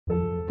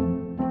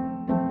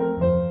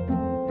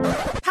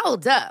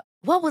Hold up.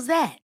 What was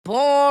that?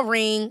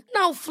 Boring.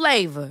 No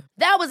flavor.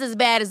 That was as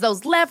bad as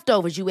those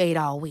leftovers you ate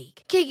all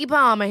week. Keke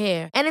Palmer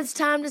here, and it's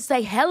time to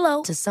say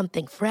hello to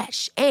something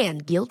fresh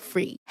and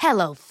guilt-free.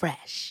 Hello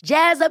Fresh.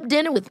 Jazz up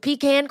dinner with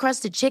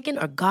pecan-crusted chicken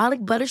or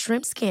garlic butter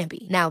shrimp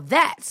scampi. Now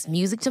that's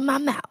music to my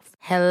mouth.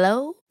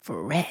 Hello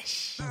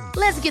Fresh.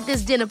 Let's get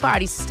this dinner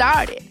party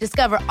started.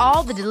 Discover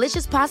all the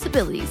delicious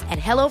possibilities at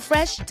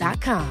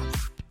hellofresh.com.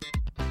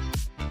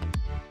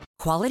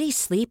 Quality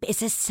sleep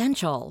is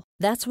essential.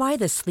 That's why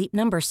the Sleep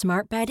Number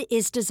Smart Bed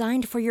is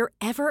designed for your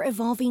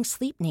ever-evolving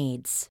sleep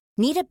needs.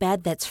 Need a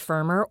bed that's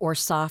firmer or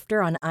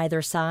softer on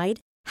either side?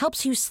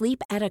 Helps you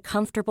sleep at a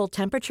comfortable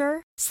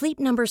temperature? Sleep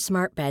Number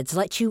Smart Beds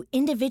let you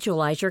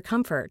individualize your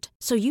comfort,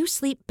 so you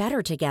sleep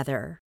better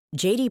together.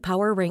 J.D.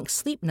 Power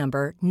ranks Sleep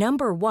Number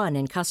 #1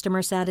 in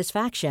customer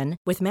satisfaction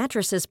with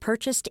mattresses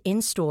purchased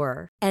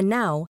in-store. And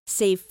now,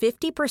 save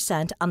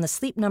 50% on the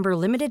Sleep Number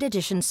Limited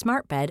Edition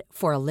Smart Bed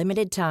for a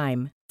limited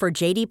time. For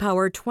J.D.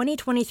 Power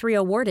 2023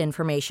 award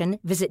information,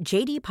 visit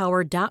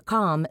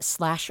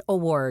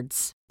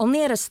jdpower.com/awards.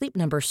 Only at a Sleep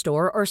Number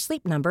store or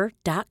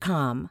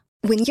sleepnumber.com.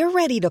 When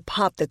you're ready to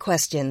pop the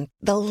question,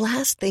 the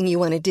last thing you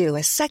want to do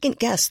is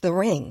second-guess the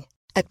ring.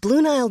 At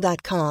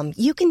BlueNile.com,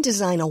 you can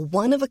design a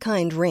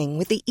one-of-a-kind ring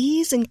with the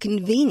ease and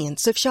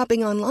convenience of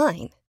shopping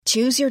online.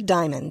 Choose your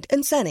diamond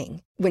and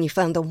setting. When you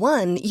find the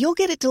one,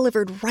 you'll get it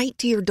delivered right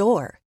to your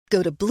door.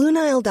 Go to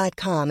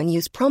BlueNile.com and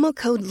use promo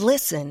code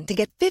LISTEN to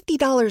get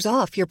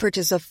 $50 off your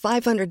purchase of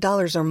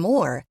 $500 or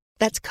more.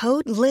 That's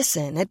code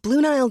LISTEN at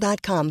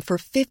BlueNile.com for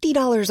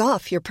 $50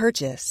 off your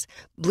purchase.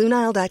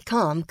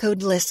 BlueNile.com,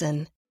 code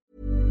LISTEN.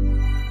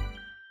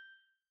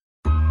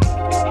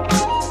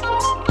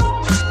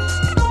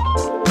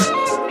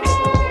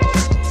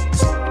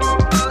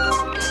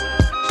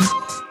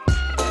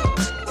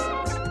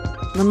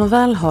 När man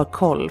väl har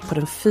koll på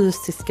den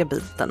fysiska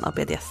biten av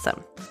BDSM,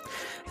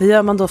 hur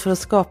gör man då för att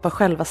skapa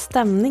själva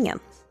stämningen?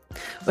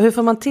 Och hur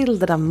får man till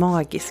det där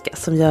magiska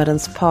som gör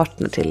ens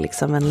partner till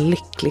liksom en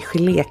lycklig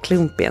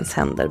geléklump i ens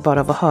händer bara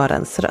av att höra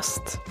ens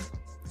röst?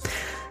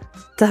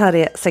 Det här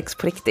är Sex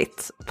på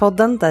riktigt,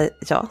 podden där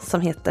jag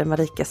som heter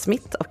Marika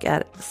Smith och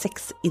är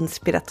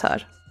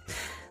sexinspiratör.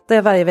 Där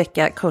jag varje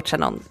vecka coachar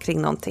någon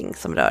kring någonting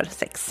som rör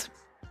sex.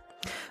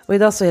 Och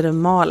idag så är det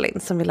Malin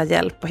som vill ha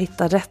hjälp att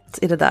hitta rätt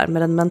i det där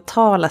med den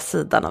mentala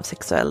sidan av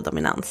sexuell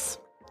dominans.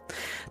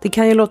 Det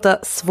kan ju låta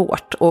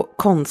svårt och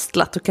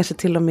konstlat och kanske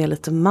till och med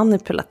lite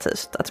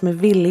manipulativt att med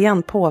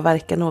viljan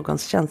påverka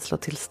någons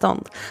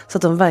känslotillstånd så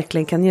att de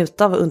verkligen kan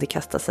njuta av att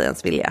underkasta sig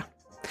ens vilja.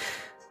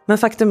 Men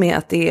faktum är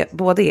att det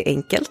både är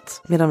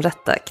enkelt med de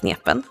rätta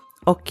knepen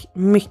och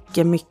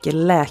mycket, mycket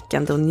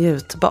läkande och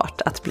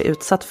njutbart att bli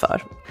utsatt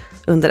för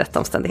under rätta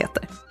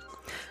omständigheter.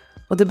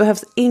 Och det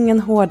behövs ingen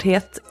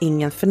hårdhet,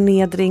 ingen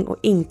förnedring och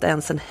inte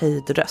ens en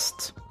höjd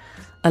röst.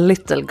 A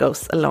little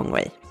goes a long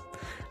way.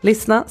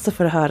 Lyssna så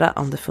får du höra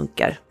om det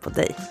funkar på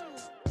dig.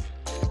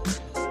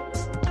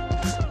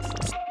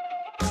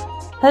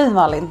 Hej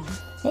Malin.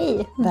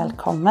 Hej.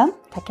 Välkommen.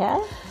 Tackar.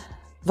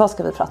 Vad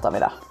ska vi prata om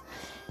idag?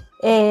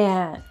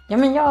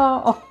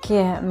 Jag och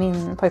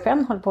min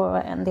pojkvän håller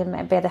på en del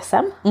med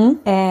BDSM.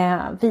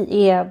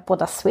 Vi är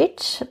båda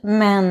switch,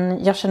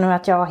 men jag känner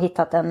att jag har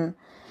hittat en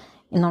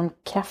enorm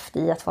kraft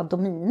i att vara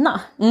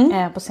domina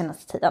på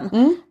senaste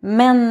tiden.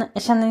 Men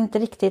jag känner inte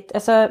riktigt,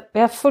 alltså vi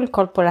har full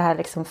koll på det här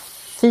liksom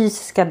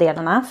fysiska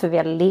delarna, för vi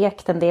har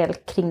lekt en del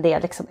kring det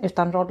liksom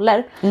utan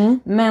roller.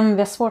 Men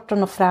vi har svårt att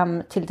nå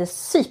fram till det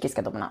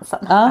psykiska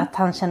dominansen. Att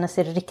han känner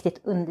sig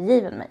riktigt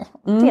undergiven mig.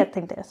 Det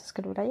tänkte jag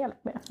skulle vilja ha hjälp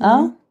med.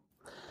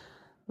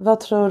 Vad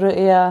tror du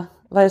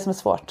vad är det som är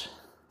svårt?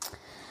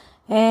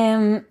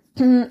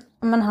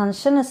 Men han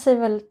känner sig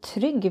väl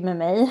trygg med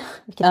mig,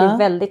 vilket är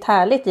väldigt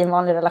härligt i en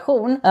vanlig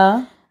relation.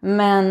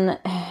 Men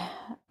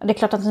det är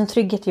klart att en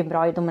trygghet är ju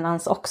bra i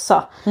dominans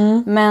också.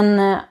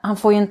 Men han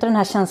får ju inte den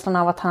här känslan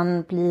av att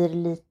han blir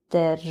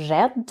lite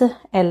rädd.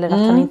 Eller att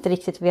han inte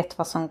riktigt vet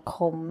vad som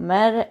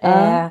kommer.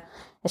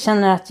 Jag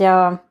känner att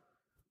jag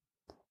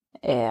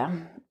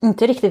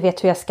inte riktigt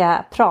vet hur jag ska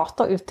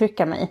prata och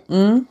uttrycka mig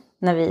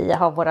när vi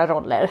har våra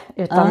roller.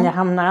 Utan jag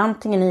hamnar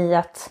antingen i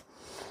att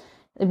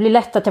det blir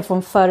lätt att jag får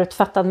en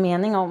förutfattad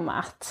mening om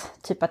att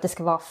det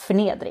ska vara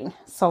förnedring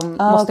som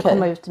måste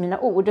komma ut i mina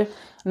ord.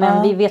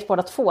 Men vi vet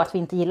båda två att vi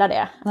inte gillar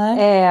det.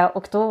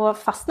 Och då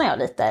fastnar jag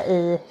lite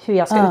i hur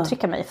jag ska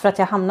uttrycka mig. För att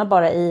jag hamnar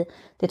bara i,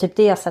 det är typ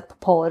det jag sett på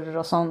porr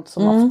och sånt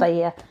som ofta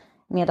är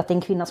med att det är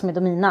en kvinna som är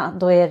domina.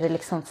 Då är det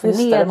liksom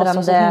förnedrande. Just det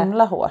måste vara så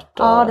himla hårt.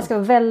 Ja, det ska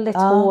vara väldigt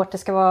hårt. Det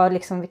ska vara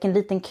liksom vilken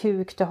liten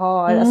kuk du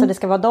har. Alltså det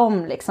ska vara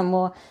dem liksom.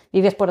 Och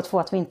vi vet båda två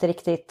att vi inte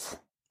riktigt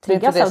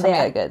triggas av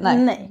det.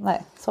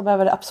 Nej, så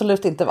behöver det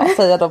absolut inte vara,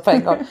 säger jag då på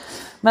en gång.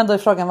 Men då är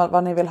frågan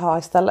vad ni vill ha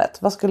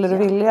istället. Vad skulle du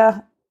vilja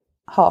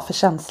ha för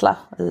känsla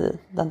i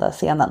den där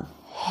scenen?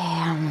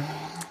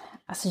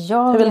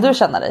 Hur vill du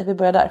känna dig? Vi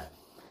börjar där.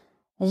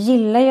 Jag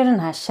gillar ju den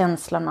här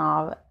känslan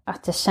av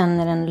att jag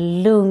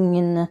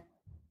känner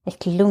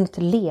ett lugnt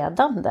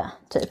ledande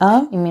typ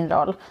i min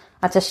roll.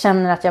 Att jag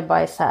känner att jag bara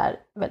är så här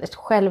väldigt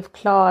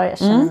självklar. Jag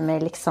känner mig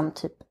liksom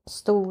typ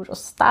stor och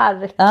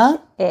stark,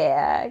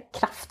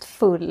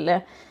 kraftfull.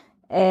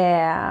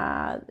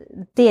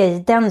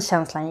 Den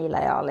känslan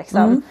gillar jag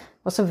liksom.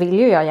 Och så vill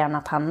ju jag gärna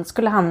att han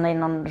skulle hamna i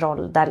någon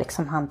roll där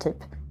liksom han typ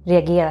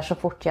reagerar så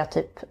fort jag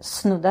typ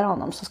snuddar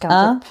honom, så ska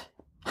han typ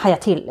haja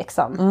till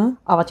liksom.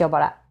 Av att jag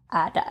bara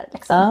är där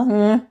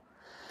liksom.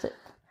 Typ.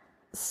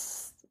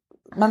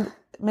 Men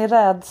med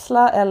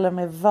rädsla eller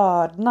med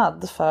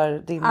vördnad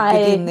för din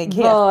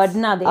gudinnighet?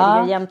 Vördnad är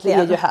det ju egentligen.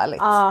 Det är ju härligt.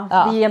 Det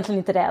är egentligen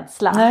inte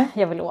rädsla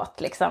jag vill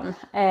åt liksom.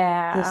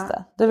 Just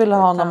det. Du vill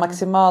ha honom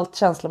maximalt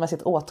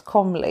känslomässigt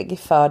åtkomlig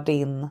för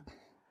din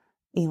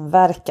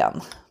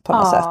inverkan på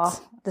något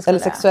sätt. Eller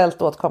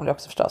sexuellt åtkomlig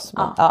också förstås.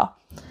 Men,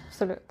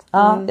 absolut.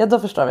 Ja, då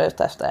förstår vi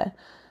ute efter.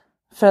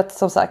 För att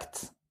som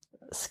sagt,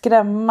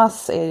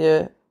 skrämmas är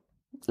ju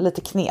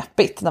lite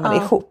knepigt när man är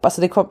ihop.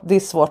 Alltså det är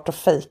svårt att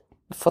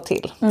få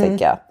till,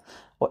 tänker jag.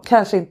 Och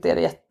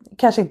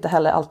kanske inte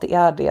heller alltid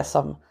är det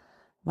som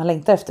man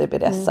längtar efter i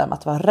BDSM,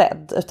 att vara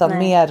rädd. Utan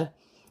mer,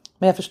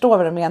 men jag förstår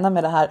vad du menar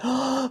med det här,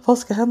 vad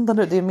ska hända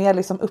nu? Det är mer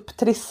liksom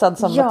upptrissad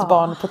som ett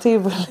barn på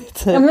tivoli.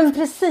 Typ. Ja, men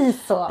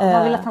precis så.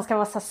 Man vill att han ska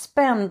vara så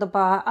spänd och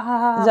bara,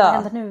 vad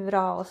händer nu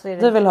då? Och så är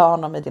det... Du vill ha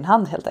honom i din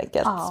hand helt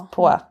enkelt,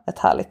 på ett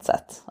härligt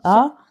sätt.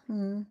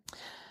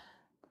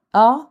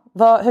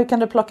 Hur kan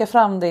du plocka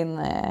fram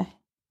din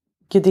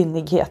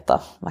gudinnighet då,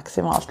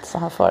 maximalt, så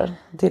han får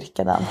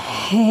dyrka den?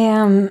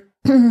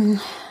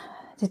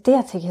 Det är det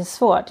jag tycker är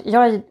svårt.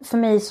 För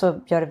mig så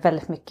gör det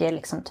väldigt mycket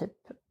liksom typ,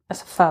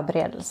 alltså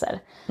förberedelser.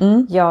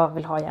 Jag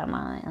vill ha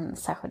gärna en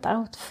särskild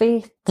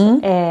outfit.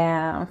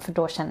 För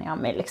då känner jag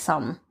mig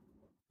liksom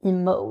i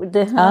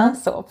mode.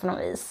 Så på något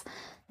vis.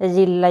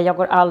 Jag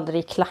går aldrig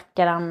i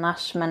klackar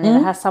annars. Men i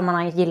det här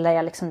sammanhanget gillar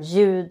jag liksom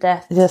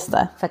ljudet. Just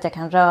det. För att jag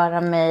kan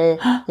röra mig.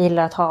 Jag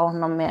gillar att ha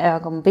honom med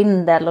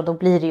ögonbindel. Och då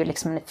blir det ju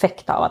liksom en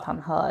effekt av att han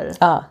hör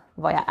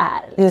vad jag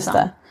är. Liksom. Just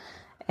det.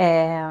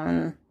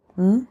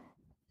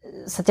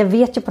 Så att jag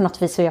vet ju på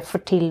något vis hur jag får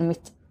till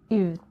mitt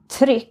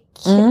uttryck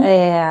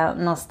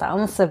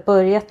någonstans. Jag har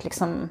börjat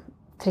liksom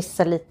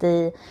trissa lite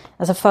i...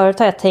 Alltså förut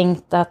har jag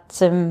tänkt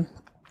att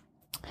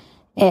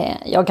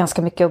jag har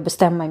ganska mycket att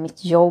bestämma i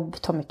mitt jobb,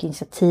 ta mycket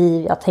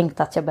initiativ. Jag har tänkt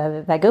att jag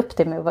behöver väga upp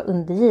det med att vara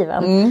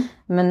undergiven.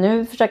 Men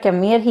nu försöker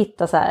jag mer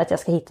hitta så här, att jag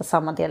ska hitta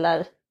samma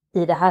delar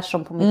i det här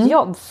som på mitt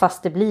jobb.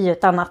 Fast det blir ju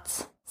ett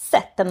annat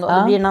sätt ändå.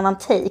 Det blir en annan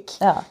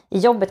take. I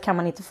jobbet kan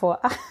man inte få,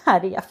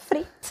 här är jag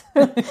fritt.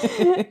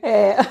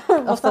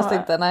 Oftast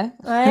inte, nej.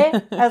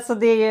 Nej, alltså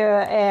det är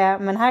ju,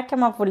 men här kan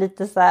man få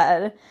lite så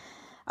här,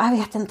 jag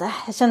vet inte,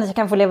 jag känner att jag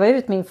kan få leva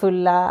ut min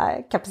fulla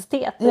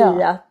kapacitet i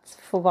att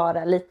få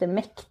vara lite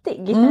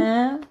mäktig.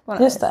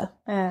 Just det.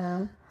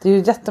 Det är ju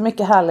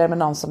jättemycket härligare med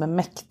någon som är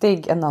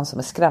mäktig än någon som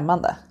är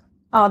skrämmande.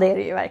 Ja, det är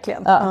det ju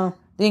verkligen.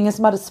 Det är ingen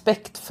som har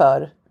respekt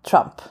för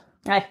Trump.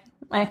 Nej.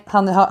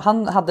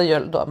 Han hade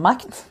ju då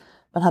makt,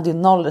 men hade ju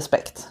noll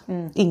respekt.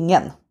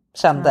 Ingen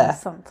kände,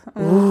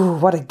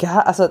 what a guy.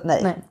 Alltså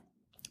nej.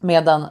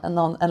 Medan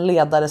en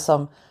ledare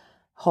som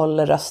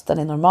håller rösten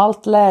i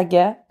normalt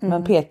läge,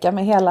 men pekar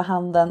med hela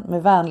handen,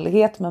 med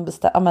vänlighet,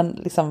 men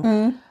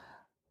liksom,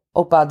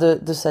 och bara,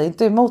 du säger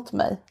inte emot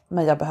mig,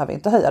 men jag behöver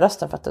inte höja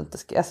rösten för att du inte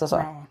ska, alltså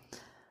så.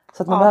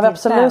 Så att man behöver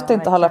absolut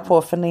inte hålla på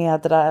och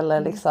förnedra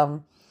eller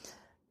liksom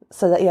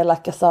säga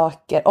elaka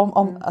saker.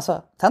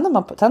 Alltså,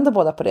 tänder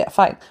båda på det,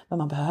 fine. Men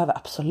man behöver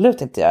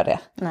absolut inte göra det.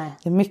 Nej.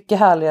 Det är mycket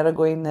härligare att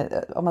gå in i,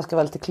 om man ska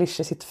vara lite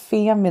klyschig, sitt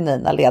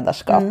feminina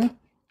ledarskap.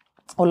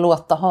 Och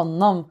låta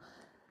honom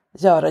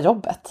göra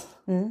jobbet.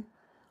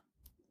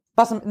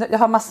 Jag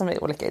har massor med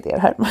olika idéer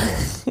här.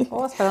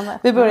 Spännande.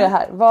 Vi börjar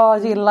här. Vad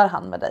gillar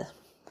han med dig?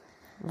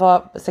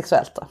 Vad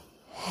sexuellt då?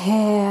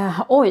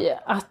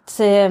 Att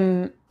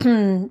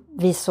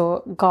vi är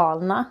så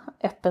galna,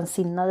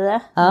 öppensinnade.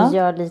 Vi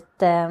gör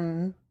lite,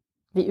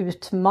 vi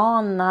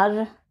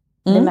utmanar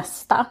det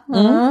mesta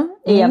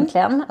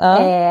egentligen.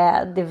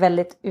 Det är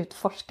väldigt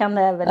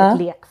utforskande,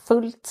 väldigt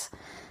lekfullt.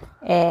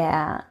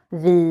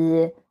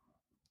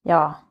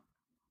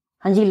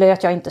 Han gillar ju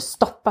att jag inte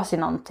stoppas i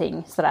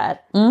någonting sådär.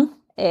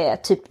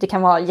 Typ det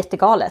kan vara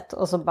jättegalet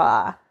och så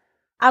bara,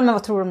 men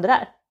vad tror du om det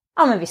där?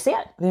 Ja, men vi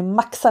ser. Vi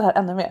maxar här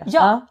ännu mer.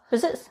 Ja,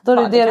 precis. Då är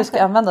det det du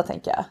ska använda,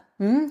 tänker jag.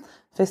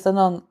 Finns det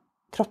någon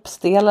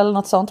kroppsdel eller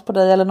något sånt på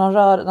dig?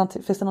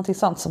 Eller finns det någonting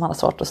sånt som han har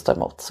svårt att stå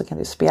emot? Så kan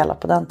du spela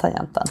på den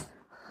tangenten.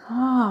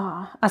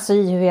 Alltså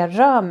i hur jag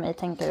rör mig,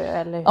 tänker du?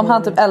 Eller hur... Om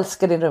han typ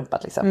älskar din rumpa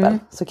till exempel.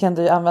 Så kan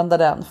du ju använda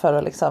den för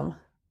att liksom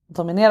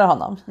dominera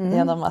honom.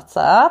 Genom att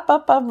säga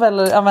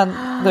eller men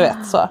du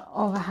vet så.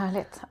 Vad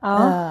härligt.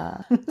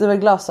 Du har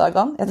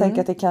glasögon. Jag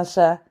tänker att det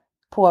kanske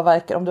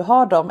påverkar om du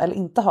har dem eller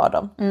inte har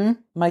dem.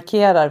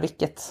 Markerar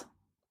vilket.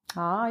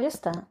 Ja,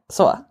 just det.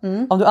 Så.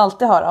 Om du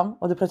alltid har dem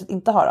och du plötsligt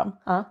inte har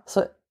dem.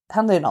 Så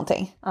händer ju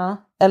någonting.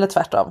 Eller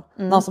tvärtom.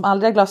 Någon som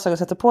aldrig har glasögon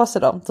sätter på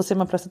sig dem. Då ser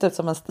man plötsligt ut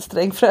som en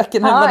sträng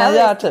fröken. Vad den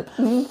gör typ.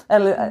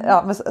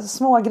 Eller med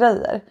små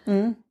grejer.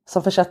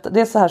 Som försätter.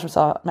 Det är så här som du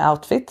sa med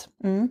outfit.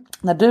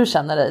 När du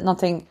känner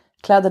dig.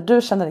 Kläder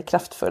du känner dig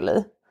kraftfull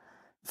i.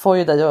 Får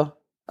ju dig att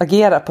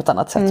agera på ett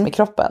annat sätt med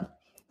kroppen.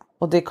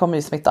 Och det kommer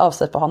ju smitta av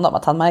sig på honom.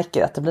 Att han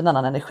märker att det blir en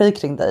annan energi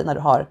kring dig när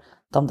du har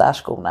de där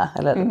skorna.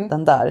 Eller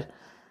den där,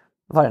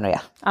 vad det nu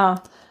är. Ja.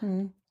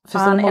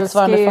 Finns det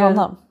motsvarande för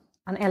honom?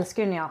 Han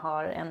älskar ju när jag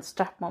har en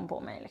strap-on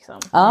på mig. Liksom.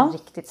 En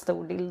riktigt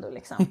stor dildo.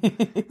 Liksom.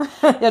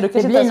 Ja, du kanske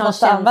inte ens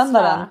måste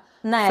använda den.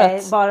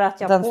 Nej, bara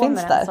att jag den på med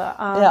finns den. Där. Så,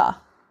 ja.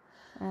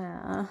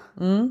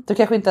 Du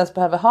kanske inte ens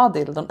behöver ha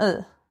dildon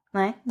i.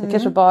 Nej. Du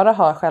kanske bara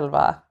har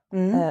själva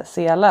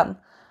selen.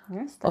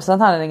 Och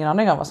sen har han ingen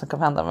aning om vad som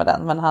kommer hända med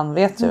den. Men han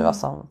vet ju vad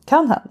som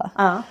kan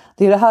hända.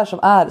 Det är det här som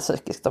är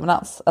psykisk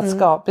dominans. Att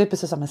skapa, det är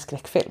precis som en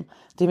skräckfilm.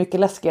 Det är mycket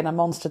läskigare när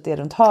monstret är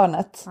runt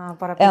hörnet.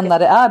 Än när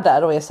det är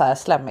där och är så här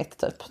slemmigt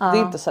typ. Det är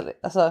inte så,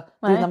 alltså,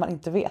 det är när man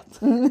inte vet.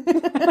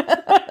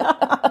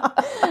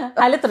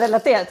 Härligt att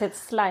relatera till ett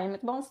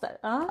slimigt monster.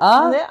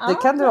 Det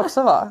kan du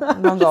också vara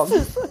någon gång.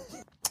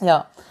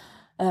 Ja.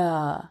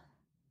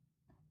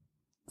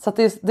 Så att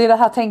det är det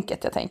här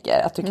tänket jag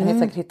tänker. Att du kan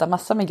säkert hitta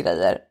massor med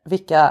grejer.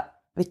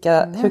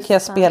 Hur kan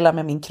jag spela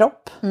med min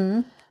kropp?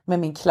 Med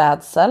min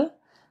klädsel?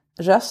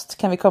 Röst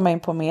kan vi komma in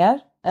på mer.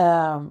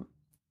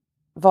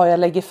 Vad jag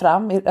lägger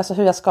fram. Alltså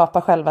hur jag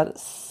skapar själva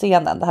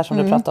scenen. Det här som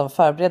du pratade om,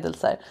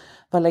 förberedelser.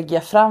 Vad lägger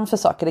jag fram för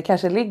saker? Det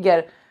kanske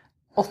ligger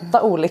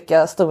 8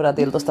 olika stora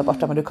dildos där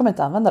borta. Men du kommer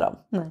inte använda dem.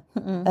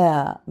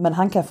 Men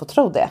han kan få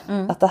tro det.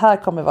 Att det här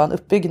kommer vara en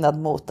uppbyggnad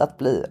mot att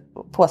bli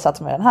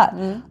påsatt med den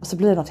här. Och så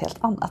blir det något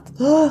helt annat.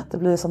 Det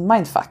blir som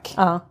mindfuck.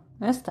 Ja,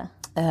 just det.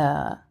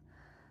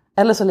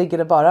 Eller så ligger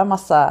det bara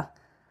massa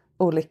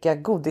olika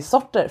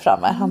godissorter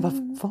framme. Han bara,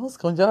 vad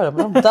ska hon göra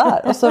med dem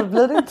där? Och så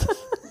blir det inte...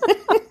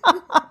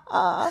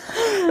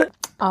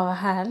 Ja, vad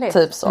härligt.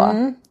 Typ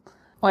så.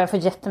 Och jag får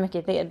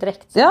jättemycket idéer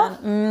direkt. Ja.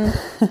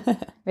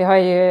 Vi har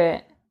ju...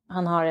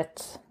 Han har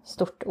ett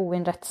stort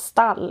oinrett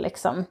stall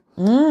liksom.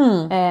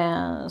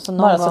 Så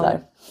bara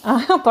sådär.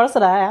 Ja, bara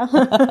sådär ja.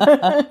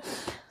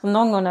 Så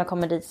någon gång när jag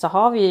kommer dit så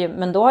har vi ju...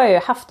 Men då har jag ju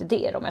haft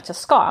idéer om att jag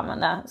ska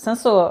använda. Sen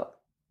så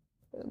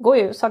går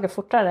ju saker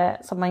fortare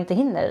så man inte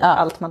hinner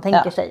allt man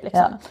tänker sig.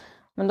 Liksom.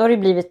 Men då har det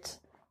blivit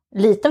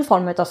liten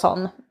form av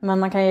sån. Men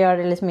man kan ju göra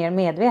det lite mer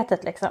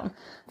medvetet liksom.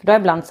 För då har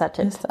jag ibland så här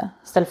typ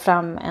ställt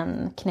fram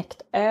en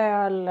knäckt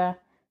öl...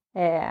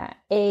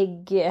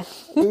 ägg,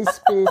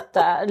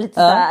 isbitar, lite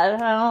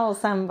sådär. Och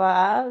sen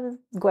bara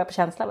går jag på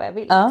känsla vad jag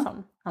vill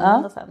liksom.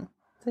 Använda sen.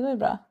 Det går ju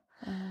bra.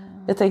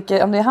 Jag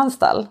tänker om det är hans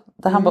stall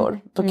där han bor.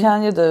 Då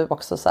kan ju du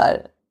också så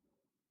här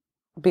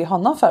be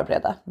honom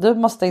förbereda. Du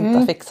måste inte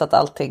ha fixat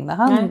allting när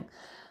han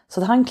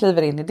så att han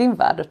kliver in i din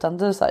värld. Utan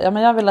du säger, ja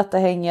men jag vill att det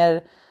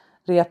hänger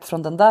rep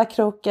från den där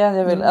kroken.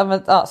 Jag vill,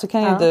 så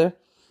kan ju du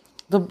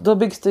då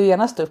byggs du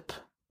genast upp.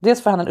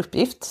 Dels får han en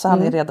uppgift så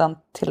han är redan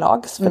till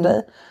lags för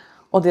dig.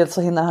 Och dels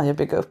så hinner han ju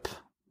bygga upp.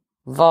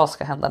 Vad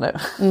ska hända nu?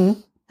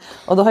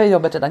 Och då har ju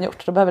jobbet redan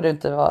gjort. Då behöver du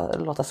inte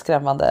låta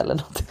skrämmande eller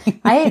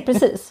någonting. Nej,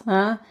 precis.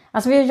 Ja.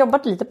 Alltså vi har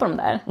jobbat lite på dem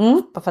där.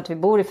 Bara för att vi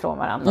bor ifrån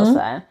varandra och så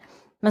här.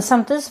 Men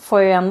samtidigt så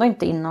får jag ju ändå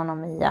inte in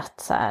honom i att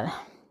så här...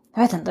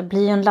 Jag vet inte, det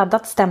blir ju en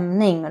laddad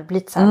stämning. Och det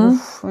blir så här,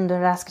 under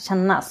det här ska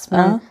kännas.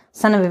 Men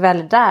sen när vi väl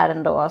är där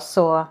ändå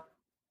så...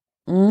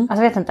 Alltså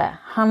jag vet inte.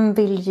 Han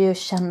vill ju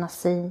känna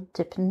sig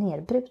typ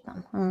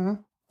nedbruten.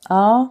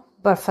 Ja.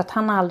 Bara för att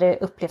han har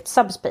aldrig upplevt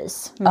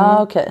subspace.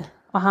 Okej.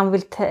 Och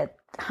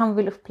han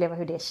vill uppleva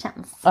hur det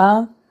känns.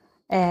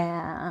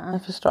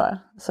 Jag förstår.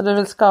 Så du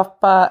vill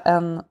skapa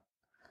en...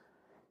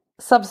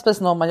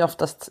 Subspace når man ju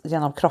oftast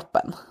genom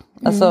kroppen.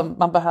 Alltså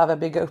man behöver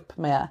bygga upp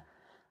med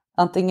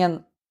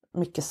antingen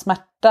mycket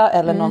smärta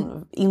eller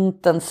någon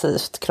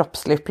intensivt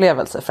kroppslig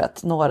upplevelse för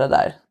att nå det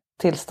där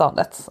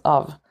tillståndet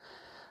av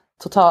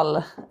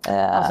total...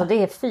 Alltså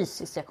det är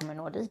fysiskt jag kommer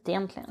nå dit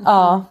egentligen.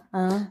 Ja,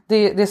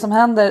 det som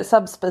händer,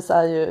 subspace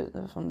är ju,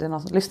 det är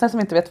någon lyssnare som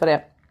inte vet vad det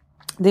är.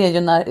 Det är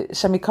ju när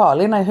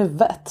kemikalierna i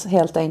huvudet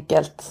helt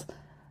enkelt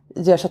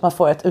gör så att man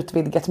får ett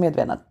utvidgat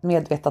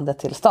medvetande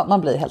tillstånd.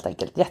 Man blir helt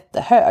enkelt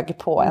jättehög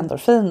på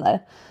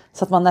endorfiner.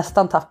 Så att man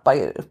nästan tappar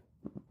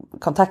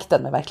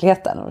kontakten med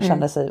verkligheten och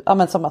känner sig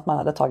som att man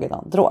hade tagit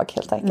någon drog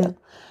helt enkelt.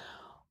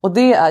 Och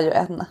det är ju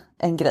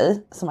en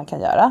grej som man kan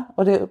göra.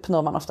 Och det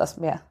uppnår man oftast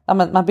med,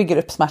 man bygger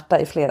upp smärta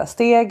i flera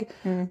steg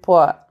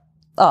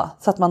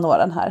så att man når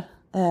den här.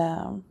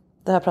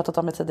 Det har jag pratat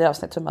om i tidigare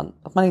avsnitt,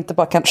 att man inte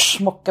bara kan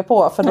smocka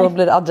på för då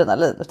blir det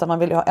adrenalin. Utan man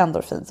vill ju ha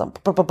endorfin som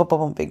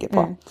bygger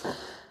på.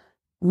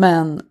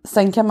 Men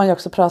sen kan man ju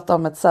också prata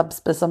om ett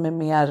subspace som är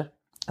mer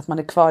att man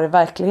är kvar i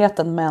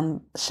verkligheten men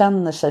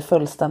känner sig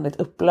fullständigt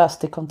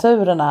upplöst i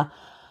konturerna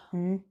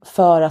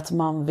för att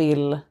man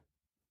vill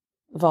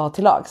vara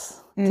till lags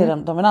till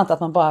den dominanta. Att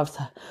man bara så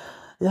här,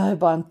 jag är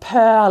bara en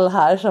pöl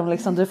här som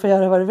liksom du får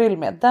göra vad du vill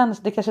med.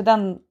 Det är kanske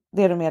det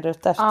du är mer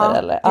ute efter.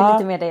 Eller? Det är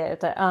lite mer det jag är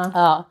ute.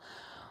 Ja.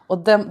 Och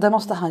det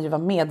måste han ju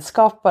vara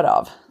medskapare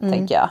av,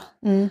 tänker jag.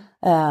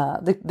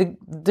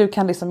 Du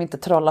kan liksom inte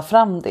trolla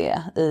fram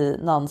det i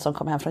någon som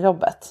kommer hem från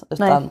jobbet.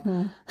 Utan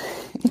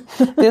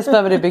dels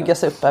behöver det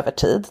byggas upp över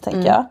tid,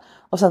 tänker jag.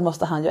 Och sen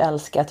måste han ju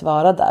älska att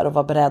vara där och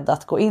vara beredd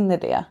att gå in i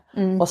det.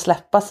 Och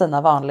släppa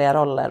sina vanliga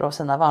roller och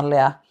sina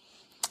vanliga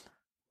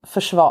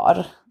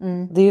försvar.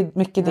 Det är ju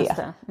mycket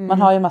det.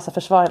 Man har ju massa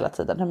försvar hela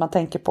tiden. Hur man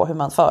tänker på, hur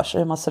man för sig,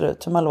 hur man ser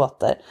ut, hur man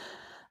låter.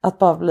 Att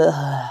bara bli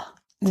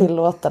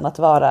tillåten att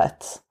vara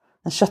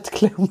en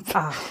köttklump.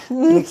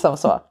 Liksom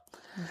så.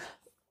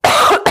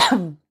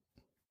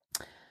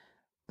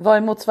 Vad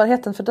är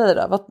motsvarigheten för dig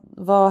då?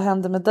 Vad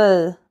händer med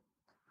dig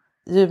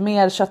ju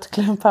mer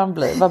köttklump han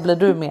blir? Vad blir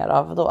du mer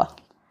av då?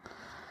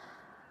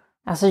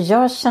 Alltså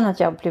jag känner att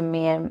jag blir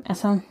mer...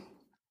 Alltså,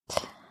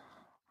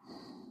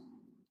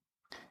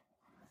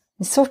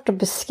 det är svårt att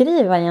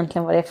beskriva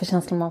egentligen vad det är för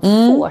känslor man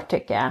får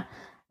tycker jag.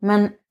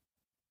 Men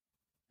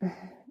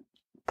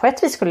på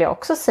ett vis skulle jag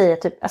också säga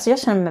typ... Alltså jag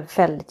känner mig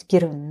väldigt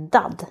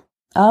grundad.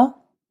 Ja.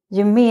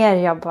 Ju mer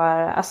jag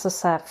bara alltså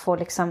så här, får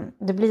liksom...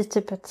 Det blir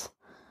typ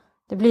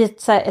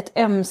ett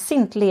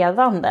ömsint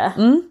ledande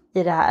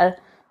i det här.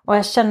 Och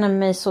jag känner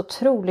mig så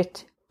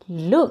otroligt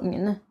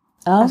lugn.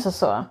 Ja. Alltså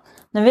så.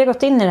 När vi har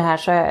gått in i det här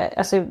så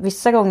alltså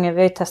vissa gånger, vi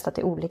har ju testat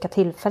i olika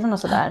tillfällen och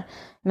sådär.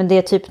 Men det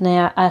är typ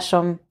när jag är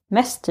som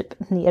mest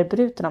typ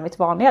nedbruten av mitt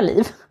vanliga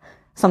liv.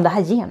 Som det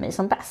här ger mig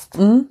som bäst.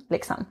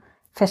 Liksom.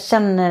 För jag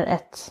känner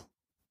ett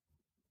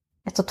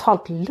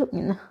totalt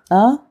lugn.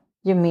 Ja.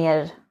 Ju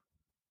mer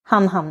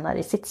han hamnar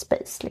i sitt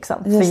space.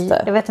 Liksom.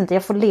 För jag vet inte,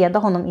 jag får leda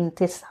honom in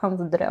till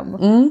hans dröm.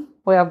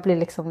 Och jag blir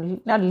liksom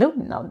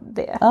lugn av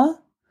det. Ja.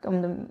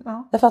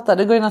 Jag fattar,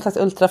 det går ju någon slags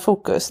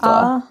ultrafokus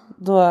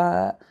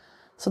då.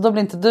 Så då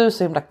blir inte du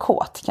så himla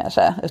kåt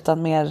kanske,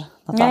 utan mer något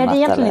annat. Nej, det är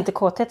egentligen inte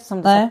kåthet som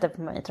du sätter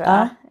på mig tror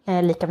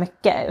jag. Lika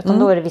mycket, utan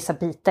då är det vissa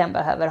bitar jag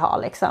behöver ha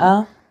liksom.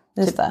 Ja,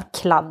 just det. Typ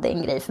kladd är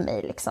en grej för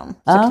mig liksom.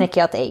 Så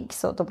knäcker jag ett ägg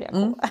så då blir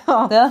jag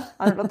kåt. Det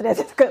låter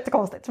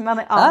jättekonstigt. Men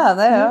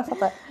nej, jag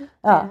fattar.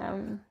 Ja.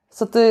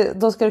 Så att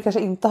då ska du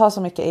kanske inte ha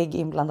så mycket ägg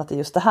inblandat i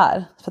just det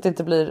här. Så att det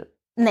inte blir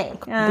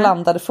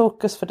blandade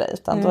fokus för dig,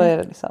 utan då är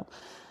det liksom...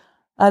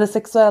 Är det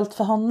sexuellt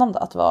för honom då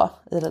att vara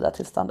i det där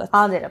tillståndet?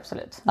 Ja, det är det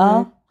absolut.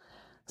 Ja.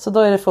 Så då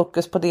är det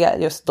fokus på det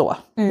just då.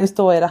 Just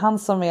då är det han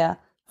som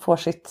får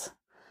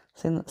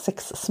sin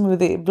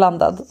sexsmoothie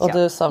blandad. Och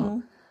du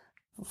som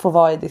får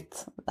vara i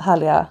ditt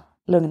härliga,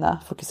 lugna,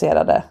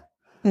 fokuserade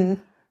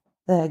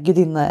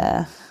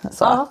gudinne.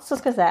 Så. Ja, så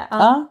ska jag säga.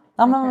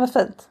 Ja, men vad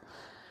fint.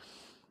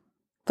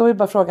 Då är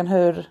bara frågan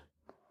hur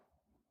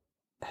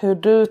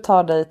du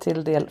tar dig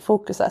till det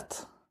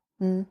fokuset.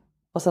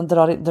 Och sen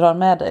drar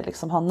med dig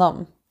liksom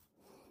honom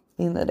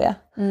in i det.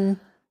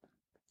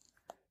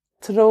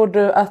 Tror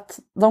du att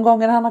de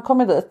gånger han har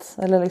kommit dit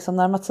eller liksom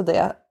närmat sig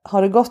det,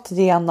 har det gått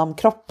genom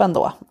kroppen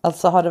då?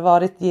 Alltså har det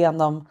varit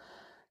genom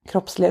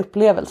kroppsliga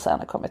upplevelser han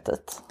har kommit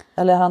dit?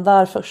 Eller är han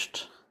där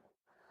först?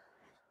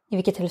 I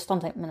vilket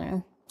tillstånd menar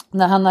du?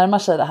 När han närmar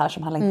sig det här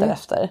som han längtar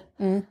efter.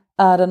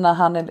 Är det när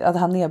han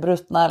är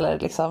nedbrutna eller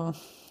liksom...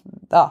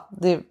 Ja,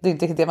 det är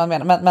inte riktigt det man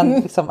menar. Men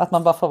liksom att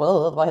man bara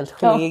får vara helt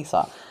skilig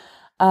så.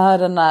 Är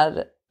det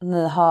när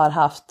ni har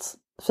haft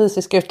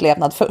fysisk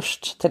utlevnad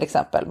först till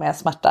exempel med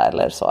smärta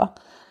eller så?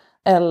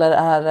 Eller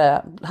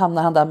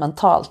hamnar han där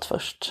mentalt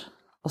först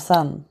och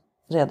sen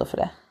redo för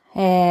det?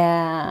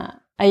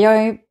 Jag har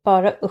ju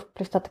bara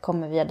upplevt att det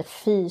kommer via det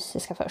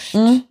fysiska först.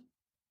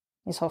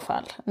 I så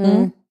fall.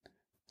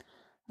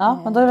 Ja,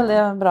 men då är väl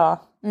det bra.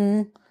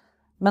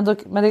 Men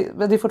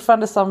det är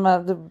fortfarande som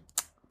det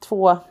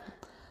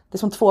är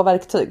som två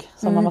verktyg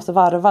som man måste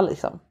varva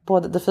liksom.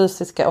 Både det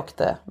fysiska och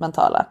det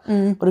mentala.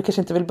 Och du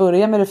kanske inte vill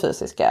börja med det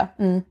fysiska.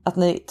 Att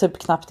ni typ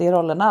knappt är i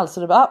rollen alls. Så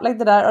du bara, lägg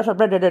det där och så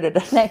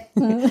nej.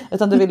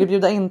 Utan du vill ju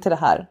bjuda in till det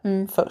här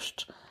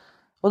först.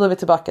 Och då är vi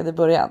tillbaka till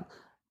början.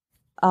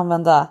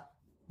 Använda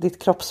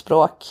ditt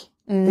kroppsspråk,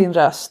 din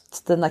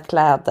röst, dina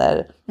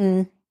kläder,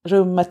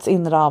 rummets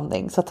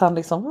inramning. Så att han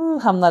liksom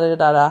hamnar i det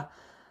där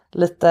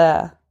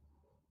lite,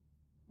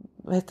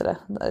 vad heter det?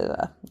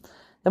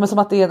 Ja, men som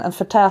att det är en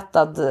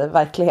förtätad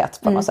verklighet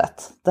på något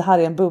sätt. Det här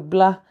är en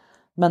bubbla,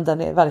 men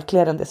den är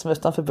verkligare än det som är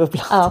utanför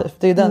bubblan. Ja. Typ.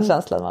 Det är ju den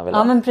känslan man vill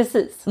ha. Ja, men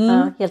precis.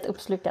 Ja, helt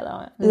uppslukad.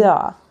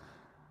 Ja.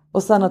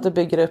 Och sen att du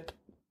bygger upp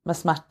med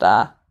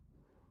smärta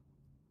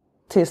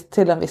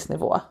till en viss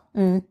nivå.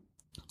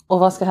 Och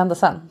vad ska hända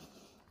sen?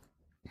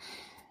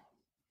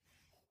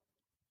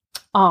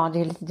 Ja,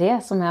 det är lite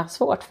det som jag har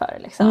svårt för.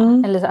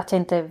 Liksom. Eller att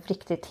jag inte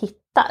riktigt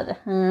hittar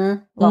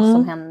vad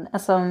som händer.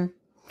 Alltså...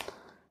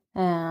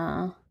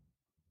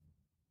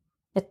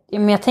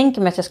 Men jag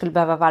tänker mig att jag skulle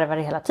behöva varva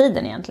det hela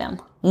tiden egentligen.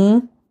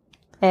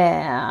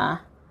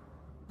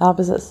 Ja,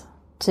 precis.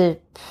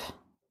 Typ.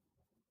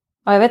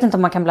 Ja, jag vet inte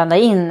om man kan blanda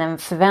in en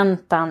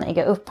förväntan,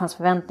 ägga upp hans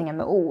förväntningar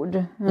med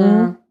ord.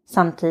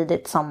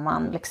 Samtidigt som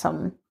man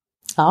liksom.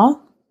 Ja.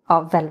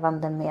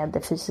 Välvande med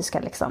det fysiska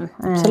liksom.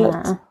 Absolut.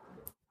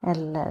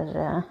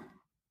 Eller.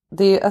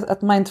 Det är ju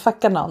att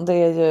mindfucka någon, det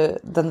är ju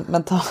den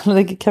mentala,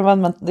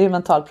 det är en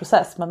mental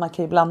process, men man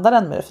kan ju blanda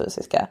den med det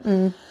fysiska.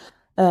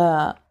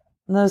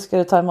 Nu ska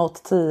du ta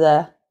emot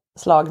 10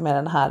 slag med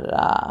den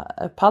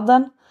här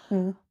padden.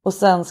 Och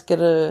sen ska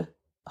du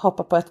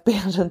hoppa på ett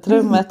ben runt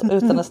rummet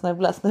utan att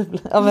snubbla.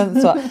 Ja,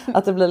 men så,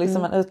 att det blir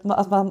liksom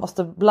att man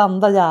måste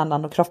blanda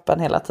hjärnan och kroppen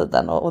hela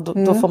tiden. Och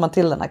då får man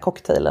till den här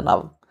cocktailen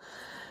av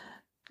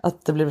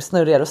att det blir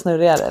snurrigare och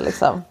snurrigare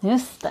liksom.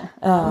 Just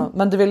det.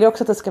 Men du vill ju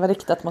också att det ska vara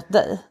riktat mot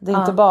dig. Det är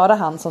inte bara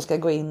han som ska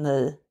gå in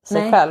i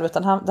sig själv,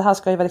 utan det här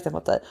ska ju vara riktat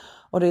mot dig.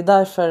 Och det är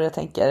därför jag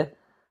tänker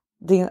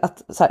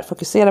att så här,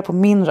 fokusera på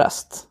min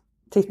röst.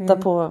 Titta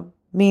på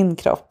min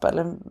kropp.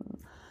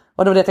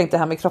 Och det var det jag tänkte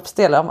här med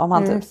kroppsdelar.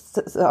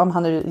 Om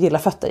han nu gillar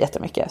fötter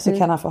jättemycket så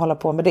kan han få hålla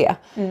på med det.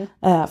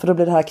 För då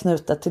blir det här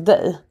knutet till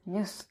dig.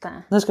 Just det.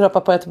 Nu ska du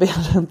hoppa på ett ben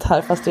runt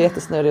här fast du är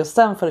jättesnurrig och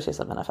sen får du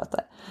kyssa mina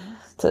fötter.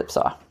 Typ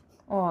så.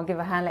 Gud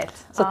vad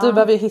härligt. Så att du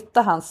behöver ju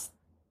hitta hans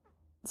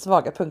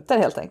svaga punkter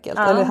helt enkelt.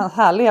 Eller hans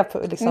härliga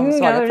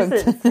svaga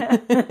punkter.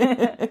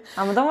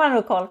 Ja, men de har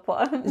nog koll på.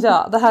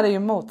 Ja, det här är ju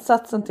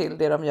motsatsen till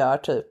det de gör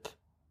typ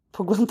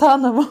på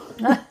Guantanamo.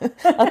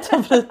 Att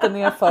de bryter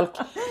ner folk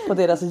på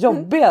deras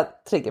jobbiga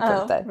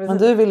triggerpunkter. Men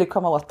du vill ju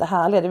komma åt det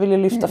härliga. Du vill ju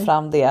lyfta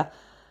fram det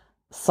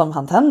som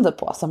han tänder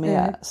på.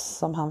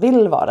 Som han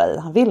vill vara i.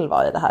 Han vill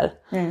vara i det här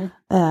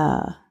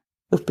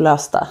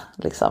upplösta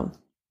liksom,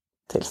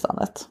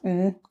 tillståndet.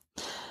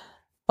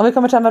 Om vi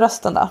kommer till med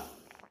rösten då.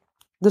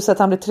 Du säger att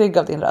han blir trygg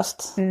av din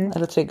röst.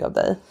 Eller trygg av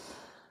dig.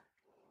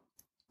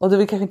 Och du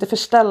vill kanske inte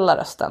förställa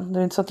rösten. Det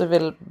är inte så att du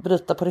vill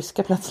bryta på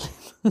ryska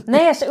plötsligt.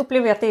 Nej, jag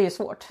upplever att det är ju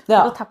svårt.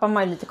 Ja. Då tappar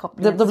man ju lite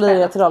kopplingen. Då blir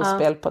det ett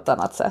rollspel på ett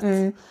annat sätt.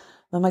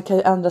 Men man kan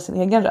ju ändra sin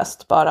egen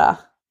röst bara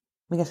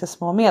med ganska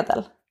små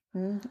medel.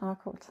 Ja,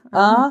 coolt.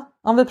 Ja,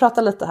 om vi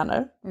pratar lite här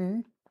nu.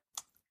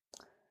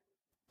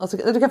 Och så,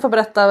 du kan få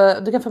berätta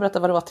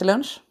vad det var till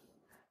lunch.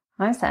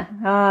 Ja, just det.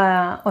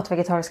 Jag åt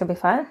vegetariska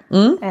biffar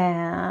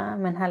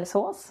med en härlig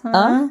sås.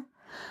 Ja.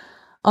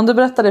 Om du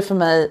berättar det för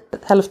mig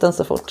hälften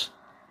så fort.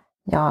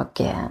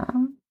 Jag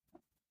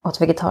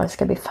åt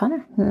vegetariska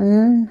biffar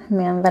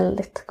med en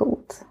väldigt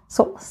god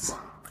sås.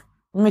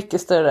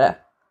 Mycket större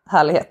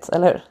härlighet,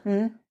 eller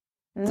hur?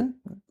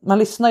 Man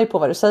lyssnar ju på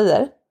vad du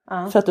säger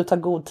för att du tar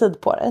god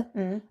tid på dig.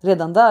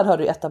 Redan där har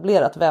du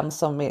etablerat vem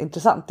som är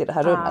intressant i det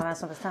här rummet. Vem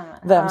som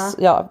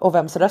bestämmer. Och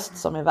vems röst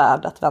som är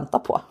värd att vänta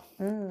på.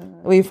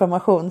 Och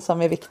information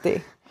som är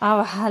viktig.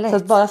 Vad härligt. Så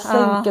att bara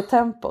sänka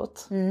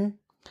tempot.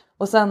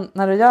 Och sen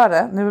när du gör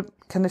det, nu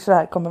kan det så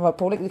här kommer vara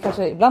på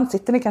olika, ibland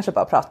sitter ni kanske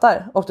bara och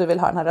pratar och du vill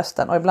ha den här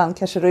rösten och ibland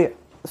kanske du är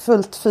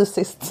fullt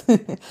fysiskt.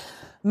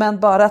 Men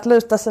bara att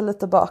luta sig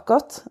lite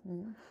bakåt.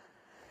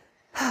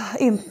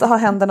 Inte ha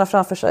händerna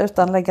framför sig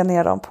utan lägga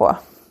ner dem på.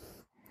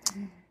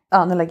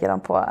 Ja, nu lägger jag dem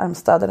på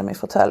armstöden i min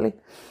fåtölj.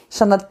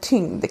 Känna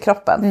tyngd i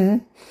kroppen.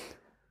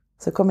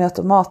 Så kommer jag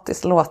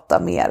automatiskt låta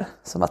mer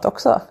som att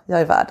också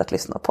jag är värd att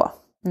lyssna på.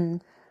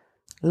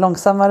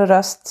 Långsammare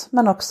röst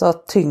men också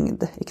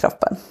tyngd i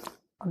kroppen.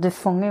 Och du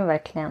fångar ju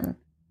verkligen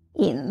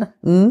in.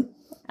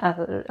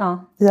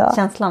 Alltså,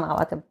 känslan av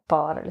att jag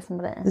bara lyssnar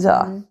på dig.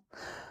 Ja.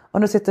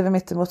 Och nu sitter vi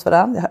mitt emot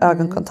varandra. Jag har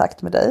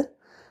ögonkontakt med dig.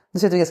 Nu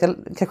sitter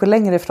vi kanske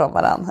längre ifrån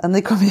varandra än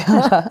ni kommer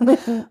göra.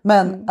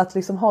 Men att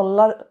liksom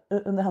hålla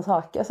under hans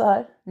hake så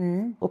här.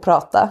 Och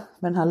prata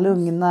med den här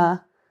lugna.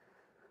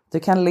 Du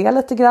kan le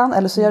lite grann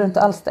eller så gör du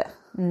inte alls det.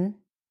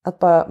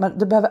 Men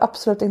du behöver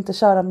absolut inte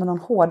köra med någon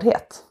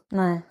hårdhet.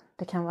 Nej,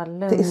 det kan vara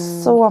lugnt. Det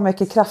är så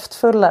mycket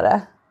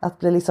kraftfullare att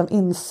bli liksom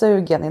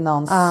insugen i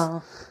någons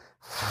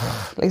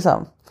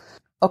liksom.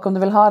 Och om du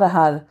vill ha det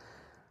här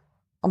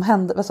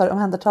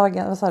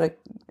omhändertagen, vad sa du?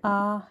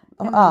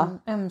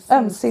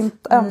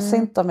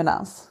 Ömsint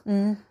dominans.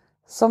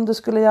 Som du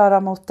skulle göra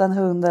mot en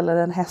hund eller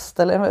en häst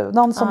eller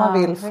någon som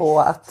man vill få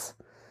att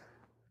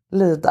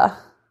lyda.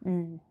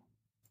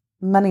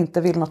 Men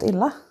inte vill något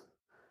illa.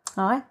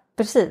 Ja,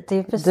 precis. Det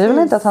är precis. Du vill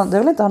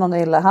inte ha någon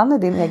illa. Han är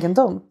din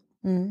egendom.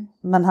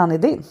 Men han är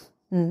din.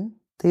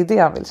 Det är det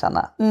han vill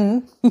känna.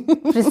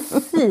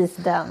 Precis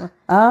den.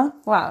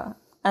 Wow.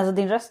 Alltså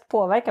din röst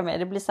påverkar mig.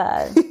 Det blir så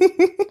här.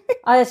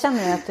 Jag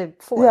känner att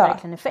det får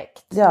verkligen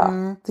effekt. Ja,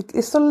 det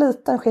är så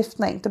liten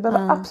skiftning. Du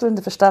behöver absolut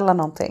inte förställa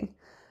någonting.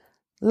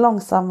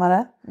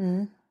 Långsammare.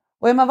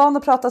 Och är man van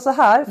att prata så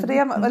här. För det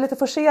är lite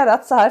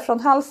forcerat så här från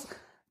hals.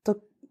 Då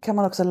kan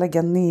man också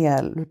lägga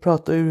ner. Du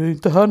pratar ju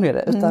inte här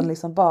nere. Utan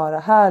liksom bara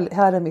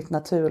här är mitt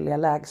naturliga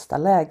lägsta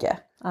läge.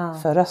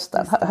 För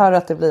rösten. Hör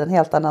att det blir en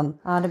helt annan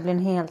det blir en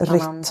helt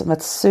rytm, annan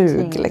ett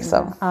sug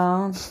liksom.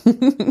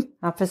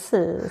 Ja,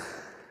 precis.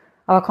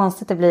 Ja, vad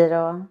konstigt det blir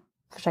att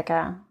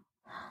försöka.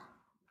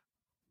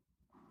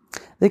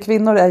 Vi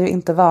kvinnor är ju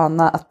inte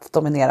vana att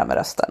dominera med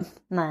rösten.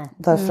 Nej.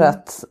 Därför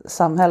att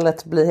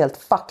samhället blir helt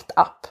fucked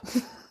up.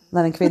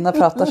 När en kvinna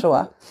pratar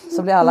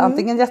så blir alla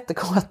antingen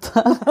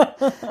jättekåta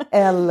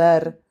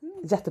eller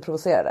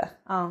jätteprovocerade.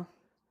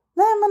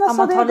 Nej men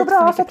alltså det går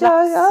bra för att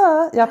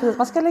jag precis.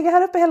 Man ska ligga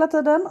här uppe hela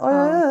tiden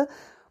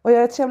och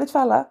jag är trevligt för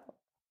alla.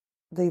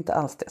 Det är inte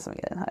alls det som är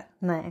grejen här.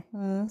 Nej.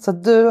 Så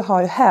du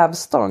har ju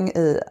hävstång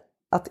i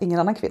att ingen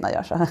annan kvinna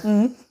gör så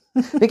här.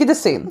 Vilket är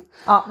synd.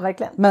 Ja,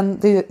 verkligen. Men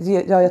det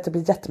gör ju att det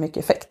blir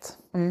jättemycket effekt.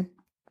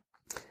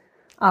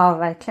 Ja,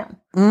 verkligen.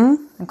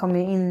 Man kommer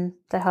ju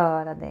inte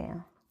höra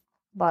det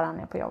bara när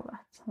jag är på jobbet.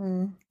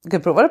 Du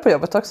kan prova det på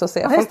jobbet också och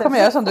se. Folk kommer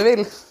göra som du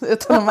vill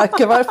utan att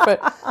märka varför.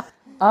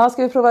 Ja,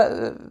 ska vi prova?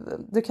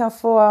 Du kan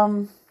få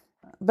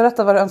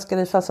berätta vad du önskar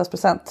i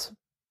födelsedagspresent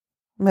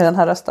med den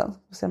här rösten.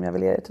 Se om jag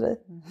vill ge det till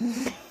dig.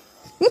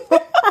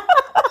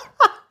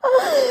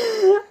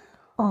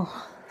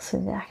 Så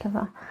jäkla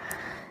bra.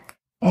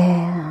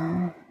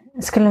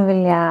 Jag skulle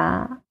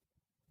vilja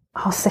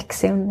ha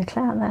sexiga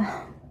underkläder.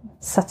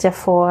 Så att jag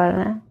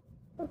får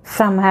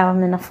framhäva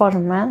mina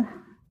former.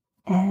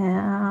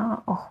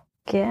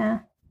 Och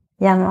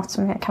gärna något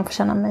som jag kan få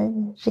känna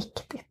mig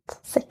riktigt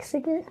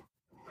sexig i.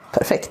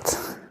 Perfekt.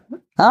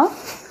 Ja,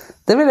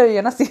 det vill jag ju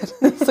gärna se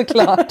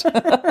såklart.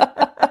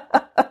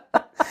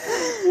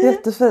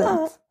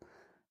 Jättefint.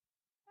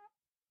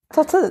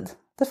 Ta tid.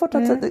 Det får ta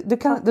tid.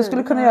 Du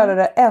skulle kunna göra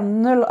det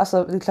ännu...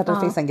 Alltså det är klart att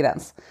det finns en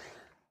gräns.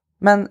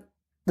 Men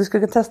du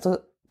skulle kunna testa att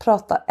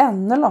prata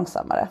ännu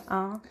långsammare.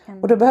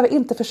 Och du behöver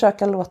inte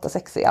försöka låta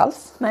sexig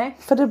alls. Nej.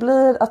 För det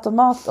blir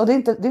automat. Och det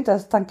är inte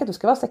ens tanken att du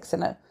ska vara sexig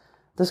nu.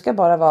 Du ska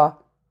bara vara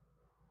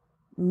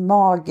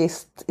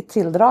magiskt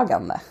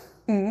tilldragande.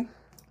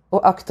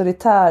 Och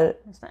auktoritär.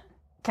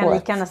 Kan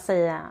lika gärna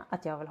säga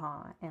att jag vill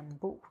ha en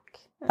bok.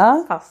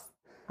 Ja. Fast.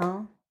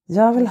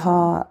 Jag vill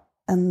ha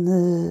en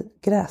ny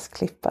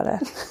gräsklippare.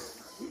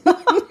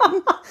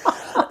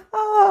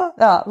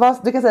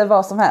 Du kan säga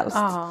vad som helst.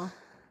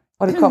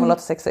 Och det kommer att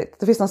låta sexigt.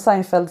 Det finns någon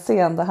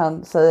Seinfeld-scen där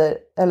han säger,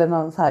 eller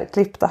någon så här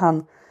klipp där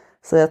han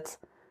säger att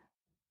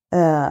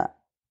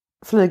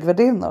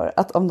flygvärdinnor,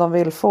 att om de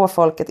vill få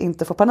folket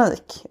inte få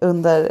panik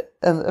under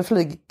en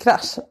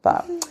flygkrasch,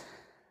 bara,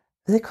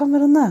 vi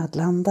kommer att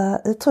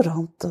nödlanda i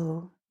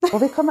Toronto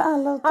och vi kommer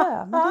alla att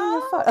dö, men det är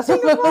ingen fara. Alltså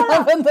man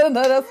använder den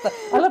där rösten.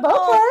 Alla bara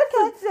okej.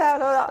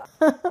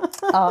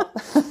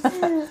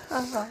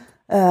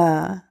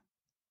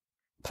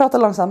 Prata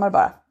långsammare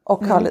bara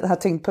och ha den här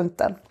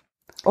tyngdpunkten.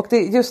 Och det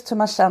är just hur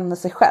man känner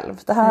sig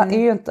själv. Det här är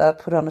ju inte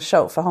på run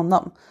show för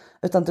honom,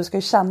 utan du ska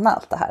ju känna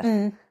allt det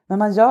här. Men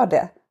man gör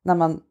det när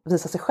man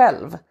visar sig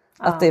själv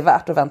att det är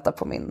värt att vänta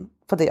på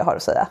det jag har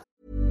att säga.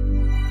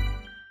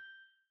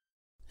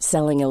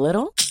 Selling a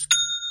little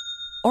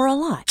or a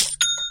lot?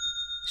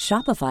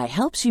 Shopify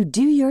helps you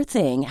do your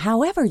thing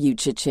however you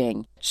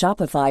cha-ching.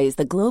 Shopify is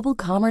the global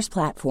commerce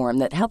platform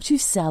that helps you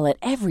sell at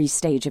every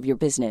stage of your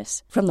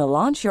business. From the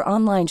launch your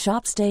online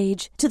shop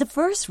stage to the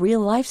first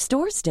real-life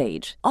store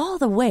stage, all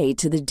the way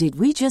to the did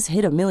we just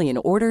hit a million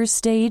orders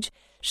stage.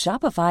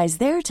 Shopify is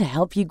there to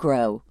help you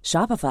grow.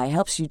 Shopify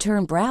helps you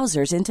turn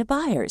browsers into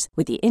buyers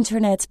with the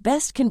internet's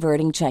best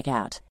converting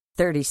checkout.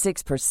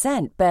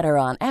 36% better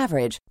on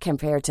average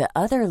compared to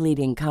other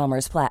leading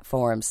commerce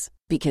platforms.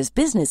 Because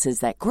businesses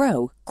that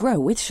grow, grow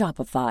with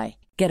Shopify.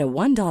 Get a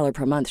 $1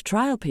 per month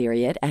trial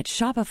period at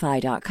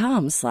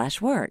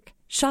shopify.com/work.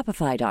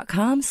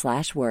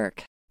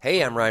 Shopify.com/work.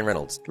 Hey, I'm Ryan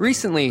Reynolds.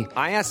 Recently,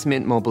 I asked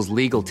Mint Mobile's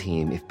legal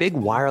team if big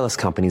wireless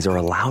companies are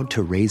allowed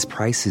to raise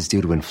prices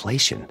due to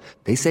inflation.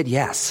 They said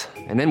yes.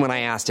 And then when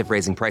I asked if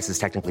raising prices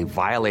technically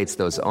violates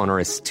those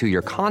onerous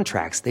 2-year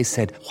contracts, they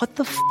said, what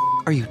the f***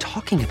 are you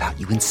talking about,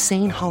 you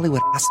insane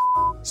Hollywood ass?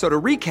 So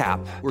to recap,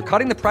 we're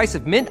cutting the price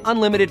of Mint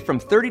Unlimited from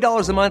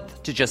 $30 a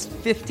month to just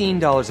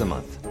 $15 a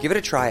month. Give it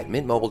a try at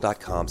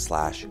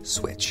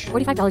mintmobile.com/switch.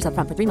 $45 up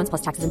front for 3 months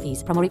plus taxes and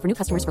fees. Promo rate for new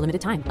customers for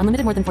limited time.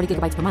 Unlimited more than 40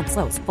 gigabytes per month.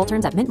 Slows full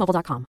terms at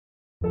mintmobile.com.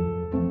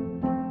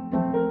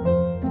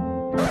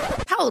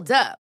 Hold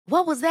up.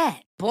 What was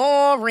that?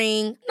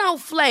 Boring. No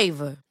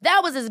flavor. That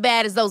was as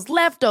bad as those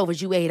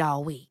leftovers you ate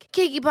all week.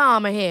 Keke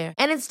Palmer here.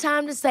 And it's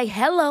time to say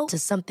hello to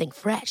something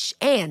fresh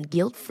and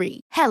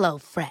guilt-free. Hello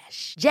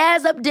Fresh.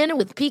 Jazz up dinner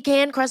with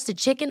pecan-crusted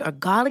chicken or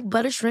garlic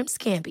butter shrimp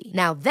scampi.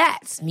 Now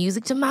that's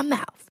music to my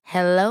mouth.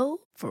 Hello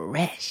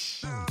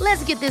Fresh.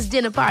 Let's get this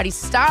dinner party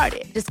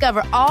started.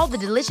 Discover all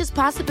the delicious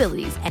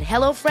possibilities at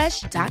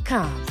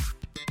hellofresh.com.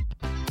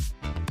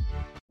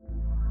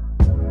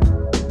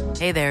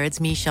 Hey there, it's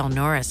Michelle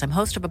Norris. I'm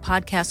host of a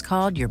podcast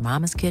called Your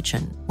Mama's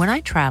Kitchen. When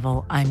I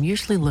travel, I'm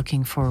usually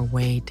looking for a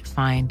way to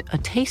find a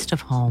taste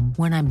of home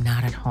when I'm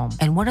not at home.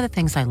 And one of the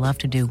things I love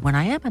to do when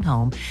I am at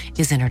home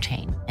is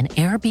entertain. And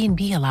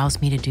Airbnb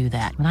allows me to do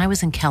that. When I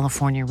was in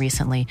California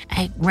recently,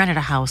 I rented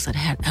a house that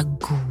had a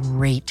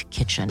great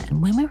kitchen.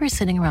 And when we were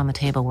sitting around the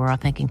table, we're all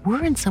thinking,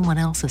 we're in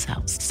someone else's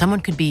house. Someone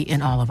could be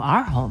in all of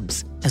our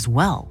homes as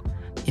well.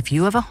 If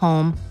you have a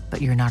home, but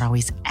you're not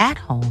always at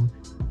home,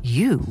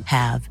 you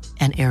have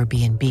an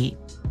Airbnb.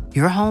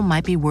 Your home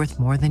might be worth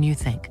more than you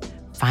think.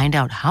 Find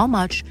out how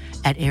much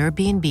at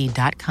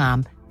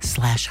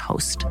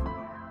airbnb.com/host.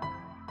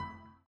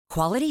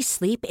 Quality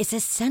sleep is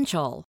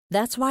essential.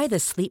 That's why the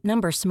Sleep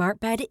Number Smart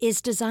Bed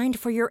is designed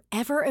for your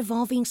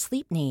ever-evolving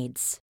sleep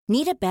needs.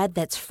 Need a bed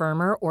that's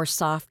firmer or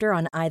softer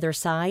on either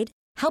side?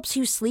 Helps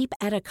you sleep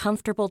at a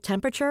comfortable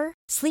temperature?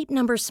 Sleep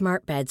Number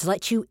Smart Beds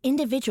let you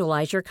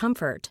individualize your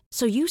comfort,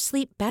 so you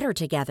sleep better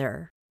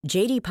together.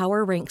 J.D.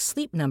 Power ranks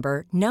Sleep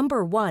Number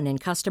 #1 in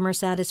customer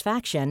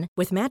satisfaction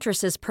with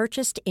mattresses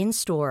purchased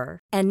in-store.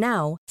 And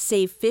now,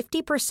 save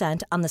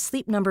 50% on the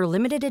Sleep Number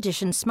Limited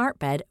Edition Smart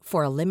Bed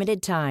for a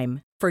limited time.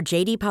 For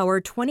J.D.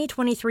 Power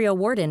 2023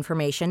 award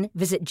information,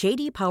 visit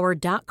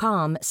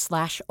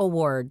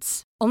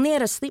jdpower.com/awards. Only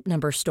at a Sleep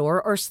Number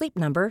store or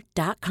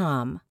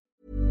sleepnumber.com.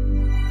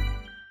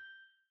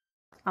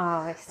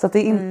 Så att det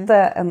är inte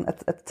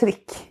ett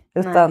trick,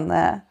 utan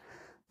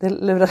Det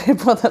lurar ju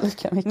båda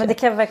lika mycket. Men det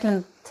kan jag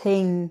verkligen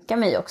tänka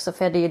mig också.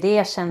 För det är ju det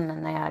jag känner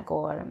när jag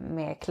går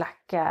med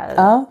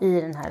klackar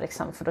i den här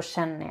liksom. För då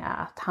känner jag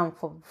att han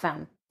får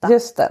vänta.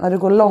 Just det, när du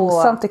går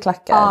långsamt i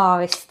klackar. Ja,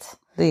 visst.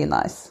 Det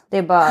är nice. Det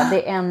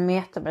är 1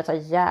 meter, men det tar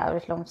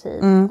jävligt lång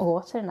tid att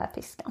gå till den där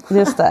piskan.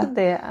 Just det.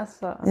 Det är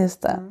alltså,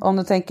 Just det. Om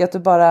du tänker att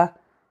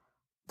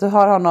du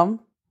har honom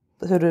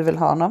hur du vill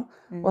ha honom.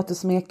 Och att du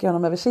smeker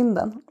honom över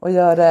kinden. Och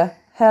gör det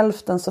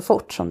hälften så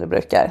fort som du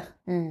brukar.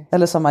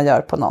 Eller som man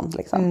gör på någon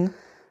liksom.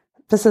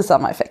 Precis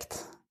samma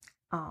effekt.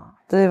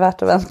 Det är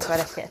värt att vänta.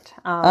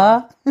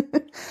 Ja.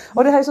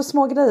 Och det här är så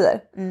små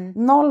grejer.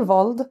 0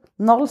 våld,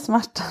 0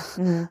 smärta,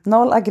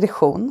 0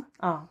 aggression.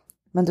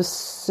 Men du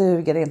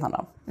suger in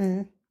honom.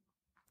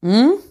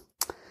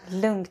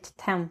 Lugnt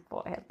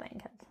tempo helt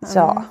enkelt.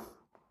 Ja,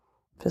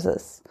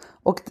 precis.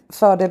 Och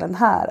fördelen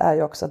här är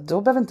ju också att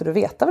då behöver inte du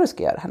veta vad du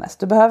ska göra härnäst.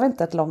 Du behöver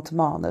inte ett långt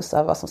manus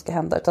av vad som ska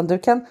hända. Utan du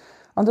kan,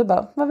 om du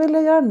bara, vad vill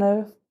jag göra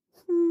nu?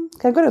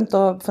 Kan gå runt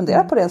och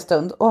fundera på det en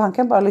stund. Och han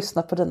kan bara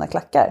lyssna på dina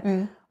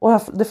klackar.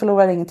 Och du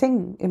förlorar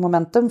ingenting i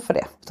momentum för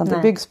det. Utan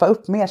det byggs bara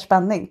upp mer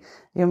spänning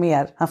ju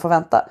mer han får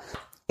vänta.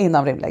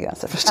 Inom rimliga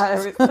gränser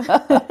förstås.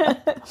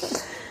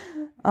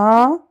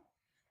 Ja,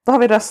 då har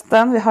vi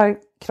rösten, vi har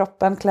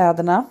kroppen,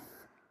 kläderna.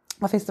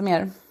 Vad finns det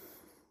mer?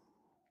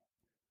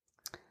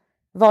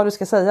 Vad du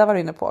ska säga var du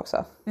inne på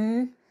också.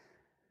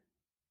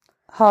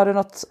 Har du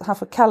något han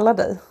får kalla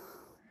dig?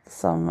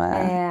 Som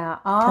kan hjälpa?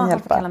 Han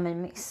får kalla mig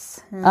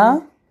miss.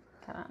 Ja.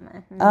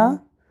 Ja.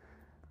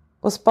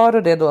 Och sparar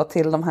du det då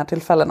till de här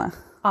tillfällena?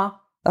 Ja.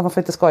 Man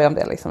får inte skoja om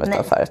det liksom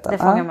utanför. Nej,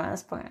 det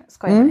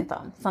skojar man inte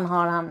om. Sen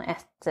har han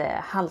ett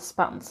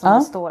halsband som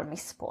det står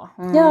miss på.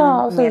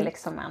 Med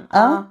liksom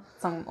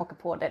som åker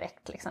på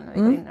direkt liksom, när vi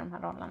går in i de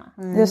här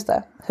rollerna. Just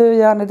det. Hur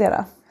gör ni det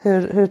då?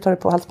 Hur tar du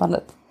på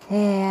halsbandet?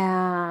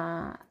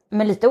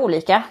 Men lite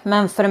olika.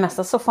 Men för det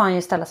mesta så får han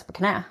ju ställa sig på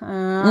knä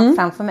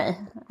framför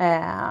mig.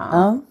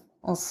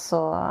 Och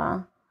så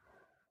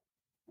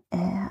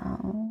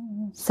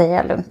säger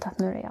jag lugnt att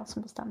nu är det jag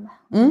som bestämmer.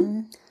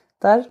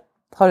 Där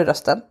har du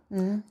rösten.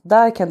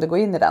 Där kan du gå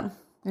in i den.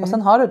 Och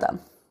sen har du den.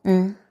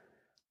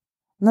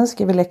 Nu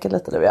ska vi leka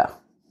lite du och jag.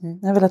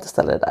 Jag vill att du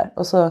ställer dig där.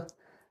 Och så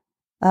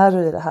är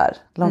du i det här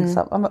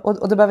långsamt.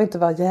 Och det behöver inte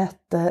vara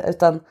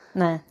utan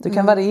du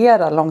kan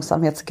variera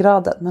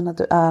långsamhetsgraden. Men när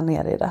du är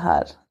nere i det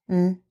här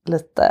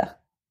lite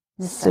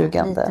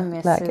sugande lite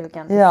mer läge.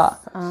 Sugande. Ja.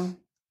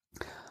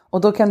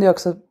 Och då kan du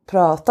också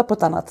prata på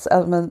ett annat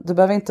sätt. Men du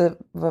behöver inte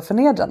vara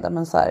förnedrande.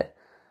 Men så här.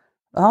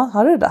 Ja,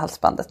 har du det där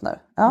halsbandet nu?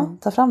 Ja,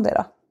 ta fram det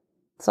då.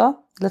 Så,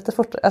 lite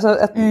fortare.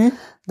 Alltså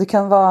du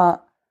kan vara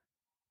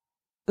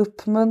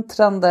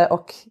uppmuntrande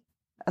och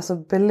alltså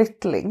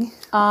belittling.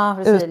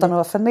 Utan att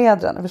vara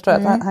förnedrande. Förstår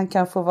du? Att han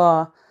kan få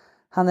vara,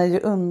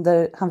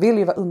 han vill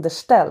ju vara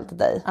underställd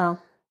dig.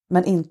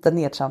 Men inte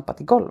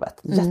nedtrampat i golvet.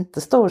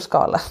 Jättestor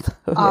skala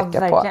att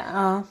leka på.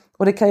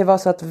 Och det kan ju vara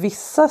så att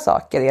vissa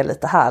saker är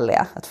lite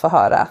härliga att få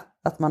höra.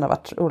 Att man har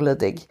varit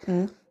olydig.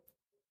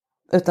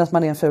 Utan att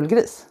man är en ful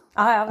gris.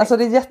 Alltså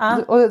det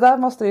är och där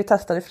måste du ju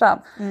testa dig fram.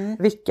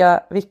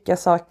 Vilka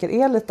saker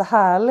är lite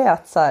härliga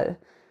att så här,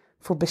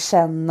 få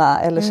bekänna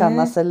eller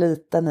känna sig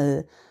liten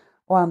i.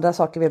 Och andra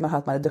saker vill man ha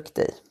att man är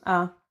duktig i.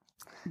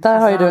 Där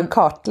har ju du en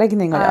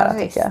kartläggning att göra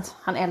tycker jag.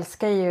 Han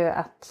älskar ju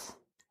att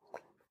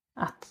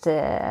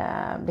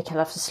bli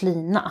kallad för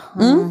slyna.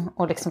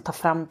 Och liksom ta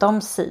fram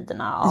de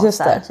sidorna av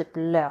så här, typ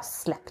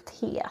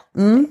lössläppthet.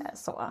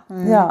 Så.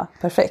 Ja,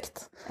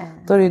 perfekt.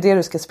 Då är det ju det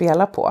du ska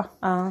spela på.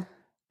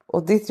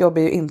 Och ditt jobb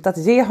är ju inte att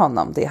ge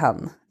honom det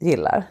han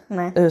gillar.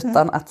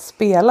 Utan att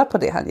spela på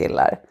det han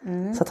gillar.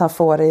 Så att han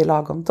får det i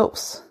lagom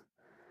dos.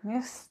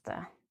 Just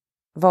det.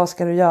 Vad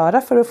ska du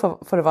göra för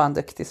att vara en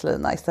duktig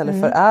slyna?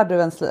 Istället för är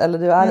du en slyna? Eller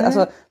du är,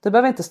 alltså, du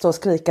behöver inte stå och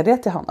skrika det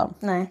till honom.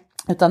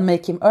 Utan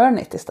make him earn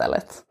it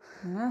istället.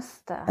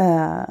 Just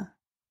det.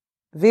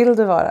 Vill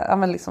du vara? Ja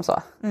men liksom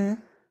så.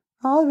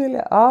 Ja vill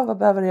jag. Ja vad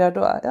behöver du göra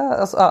då? Ja,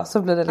 alltså,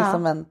 så blir det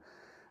liksom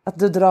att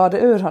du drar det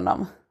ur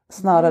honom.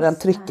 Snarare än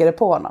trycker det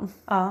på honom.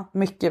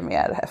 Mycket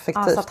mer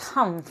effektivt. Så att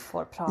han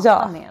får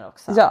prata mer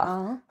också.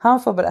 Han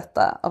får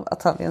berätta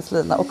att han är en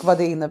slyna. Och vad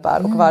det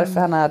innebär. Och varför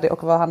han är det.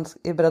 Och vad han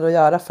är beredd att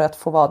göra för att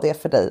få vara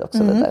det för dig. Och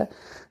så vidare.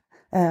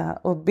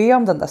 Och be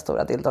om den där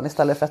stora dildon.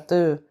 Istället för att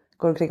du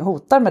går omkring och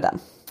hotar med den.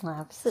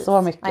 Precis.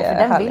 Så mycket för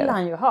den vill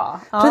han ju ha.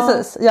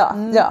 Precis,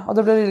 ja. Och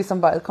då blir det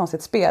liksom bara ett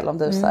konstigt spel. Om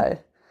du så här,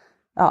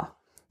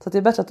 så det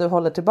är bättre att du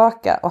håller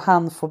tillbaka. Och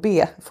han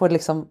får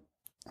liksom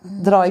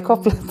dra i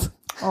kopplet.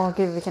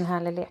 Gud vilken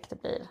härlig lek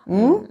det blir.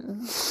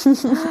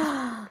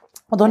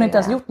 Och då har ni inte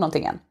ens gjort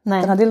någonting än.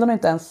 Den här dildon har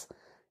inte ens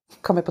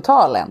kommit på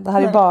tal än. Det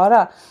här är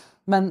bara,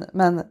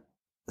 men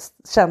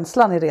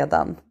känslan är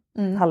redan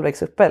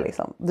halvvägs uppe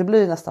liksom. Det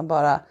blir nästan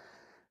bara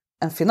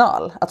en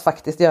final att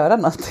faktiskt göra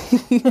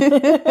någonting.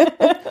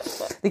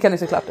 Det kan du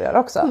såklart göra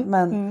också.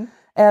 Men,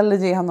 eller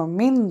ge honom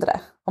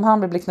mindre. Om han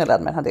blir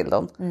knullad med den här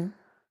dildon.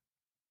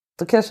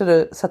 Då kanske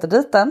du sätter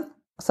dit den.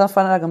 Och sen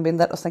får han en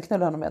ögonbindel och sen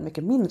knullar honom med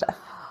mycket mindre.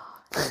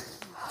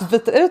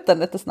 Byter ut den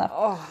lite snabbt.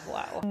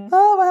 Wow.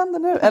 Vad händer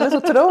nu? Eller så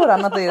tror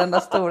han att det är den där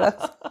stora.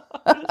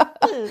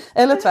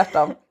 Eller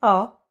tvärtom.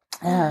 Ja.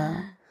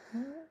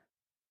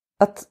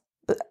 Att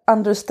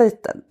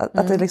understaten,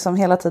 att det liksom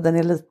hela tiden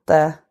är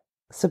lite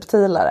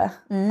subtilare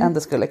än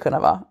det skulle kunna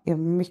vara. Är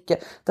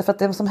mycket. Därför att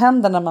det som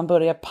händer när man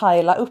börjar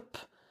pajla upp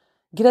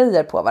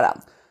grejer på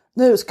varandra.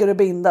 Nu ska du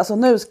bindas och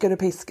nu ska du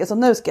piskas och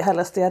nu ska jag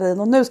hälla stearin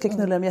och nu ska jag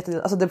knulla dem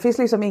jättetid. Alltså det finns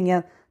liksom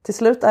ingen, till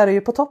slut är det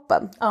ju på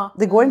toppen.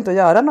 Det går inte att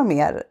göra något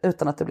mer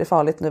utan att det blir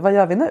farligt nu. Vad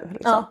gör vi nu?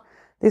 Liksom?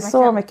 Det är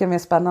så mycket mer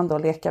spännande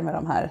att leka med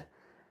de här.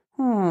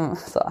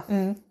 Så.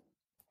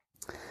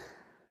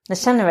 Jag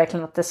känner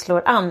verkligen att det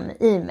slår an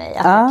i mig.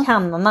 Att jag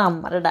kan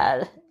anamma det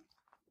där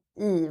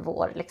i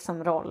vår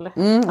liksom roll.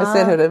 Jag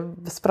ser hur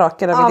det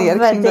sprakar av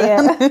idéer kring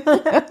det.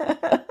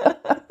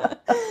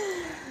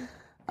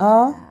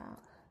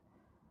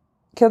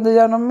 Kan du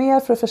göra något mer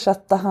för att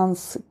försätta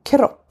hans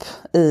kropp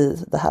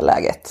i det här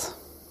läget?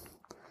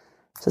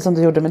 Så som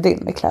du gjorde med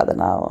din, med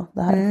kläderna och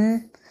det här.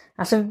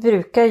 Alltså vi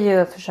brukar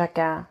ju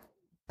försöka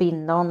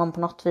binda honom på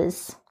något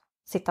vis.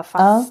 Sitta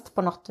fast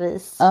på något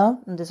vis.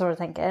 Om det är så du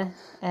tänker.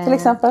 Till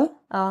exempel?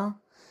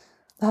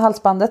 Det här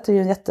halsbandet är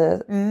ju en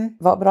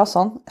jättebra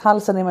sån.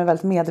 Halsen är man ju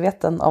väldigt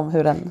medveten om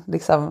hur den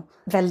liksom...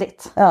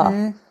 Väldigt.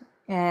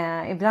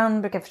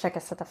 Ibland brukar jag försöka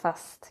sätta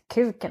fast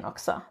kuken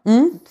också.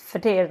 För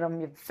det är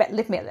de ju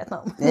väldigt medvetna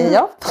om.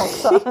 Ja,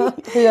 också.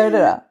 Hur gör du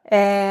det då?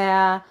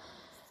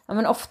 Ja,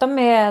 men ofta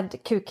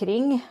med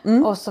kukring.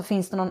 Och så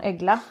finns det någon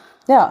ögla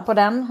på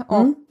den.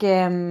 Och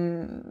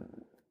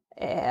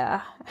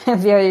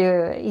vi har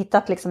ju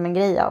hittat liksom en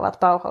grej av att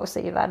Bauhaus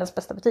är ju världens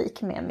bästa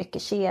butik. Med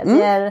mycket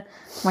kedjor.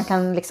 Man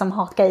kan liksom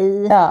haka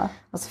i.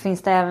 Och så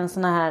finns det även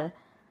såna här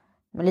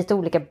med lite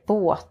olika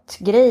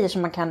båtgrejer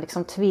som man kan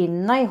liksom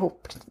tvinna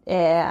ihop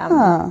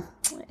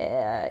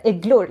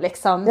ägglor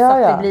liksom. Så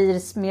att det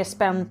blir mer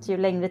spänt ju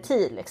längre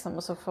tid liksom.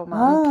 Och så får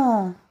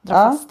man dra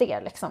fast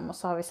det liksom. Och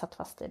så har vi satt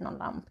fast det i någon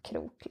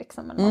lampkrok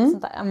liksom. Eller något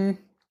sånt där.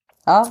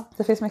 Ja,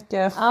 det finns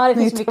mycket. Ja, det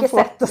finns mycket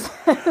sätt.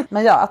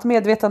 Men ja, att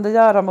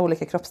medvetandegöra om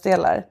olika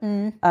kroppsdelar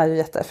är ju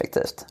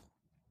jätteeffektivt.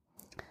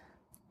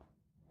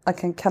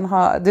 Man kan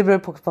ha, det beror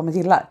på vad man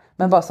gillar.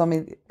 Men bara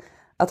som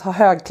att ha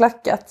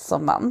högklackat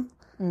som man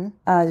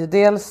är ju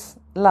dels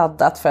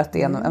laddat för att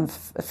det är en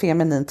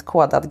feminint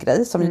kodad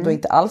grej som ju då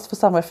inte alls får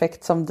samma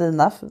effekt som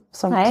dina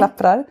som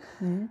klapprar.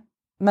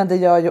 Men det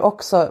gör ju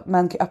också,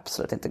 män kan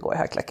absolut inte gå i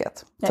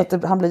högklackat. Så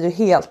att han blir ju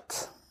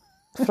helt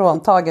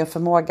fråntagen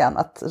förmågan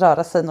att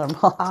röra sig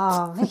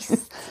normalt.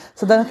 Visst.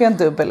 Så den får en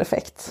dubbel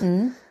effekt.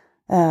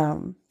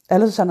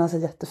 Eller så känner han sig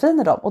jättefin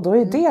i dem. Och då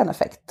är det en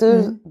effekt.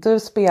 Du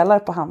spelar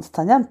på hans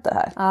tangenter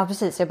här. Ja,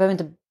 precis. Jag behöver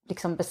inte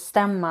liksom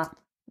bestämma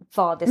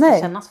vad det ska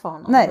kännas för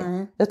honom.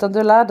 Nej, utan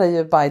du lär dig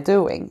ju by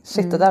doing.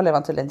 Shit, det där blev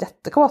han tydligen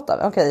jättekåt av.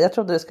 Okej, jag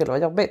trodde det skulle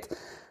vara jobbigt.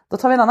 Då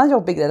tar vi en annan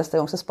jobbig grej nästa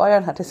gång, så sparar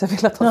jag den här tills jag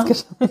vill att han ska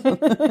känna.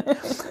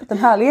 Den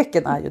här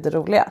leken är ju det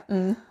roliga.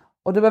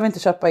 Och du behöver inte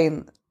köpa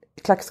in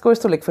klackskor i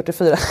storlek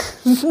 44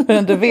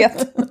 förrän du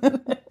vet.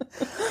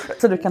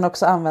 Så du kan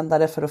också använda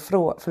det för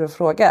att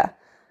fråga.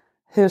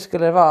 Hur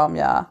skulle det vara om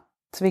jag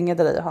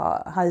tvingade dig att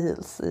ha high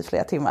heels i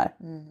flera timmar?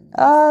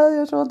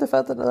 Jag tror inte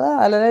fötterna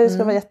där. Eller det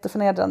skulle vara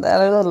jätteförnedrande.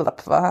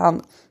 Eller vad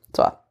han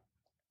så.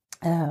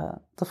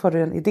 Då får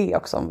du en idé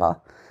också om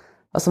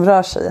vad som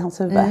rör sig i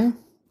hans huvud.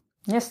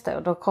 Just det,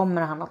 och då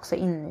kommer han också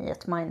in i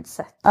ett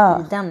mindset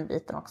i den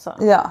biten också.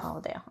 Ja,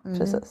 av det.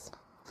 precis.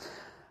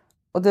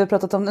 Och du har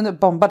pratat om, nu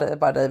bombade jag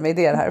bara dig med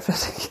idéer här. För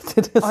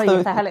det är så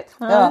jättehärligt.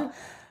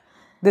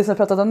 Det som jag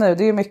pratat om nu,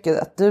 det är ju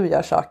mycket att du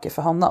gör saker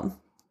för honom.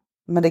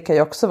 Men det kan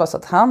ju också vara så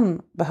att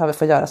han behöver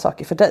få göra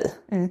saker för dig.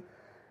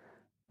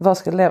 Vad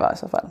skulle det vara i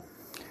så fall?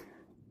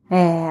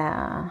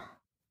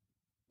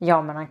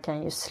 Ja, men han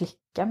kan ju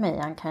slicka mig.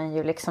 Han kan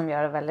ju liksom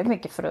göra väldigt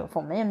mycket för att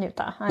få mig att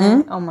njuta.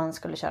 Om man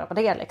skulle köra på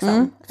det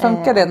liksom.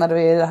 Funkar det när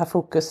du är i det här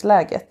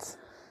fokusläget?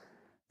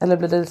 Eller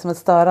blir det liksom ett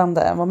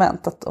störande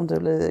moment att om du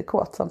blir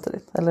kåt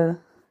samtidigt? Eller?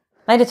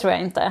 Nej, det tror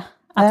jag inte.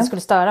 Att det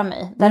skulle störa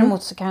mig.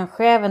 Däremot så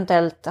kanske jag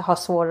eventuellt har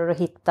svårare att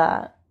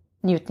hitta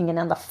njutningen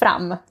ända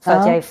fram. För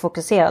att jag är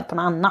fokuserad på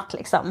något annat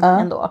liksom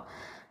ändå.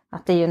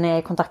 Att det är ju när jag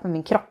är i kontakt med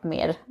min kropp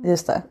mer.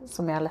 Just det.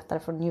 Som jag har lättare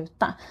för att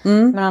njuta.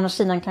 Men annars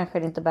sidan kanske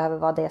det inte behöver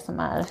vara det som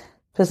är.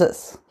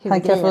 Precis.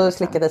 Han kan få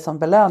slicka dig som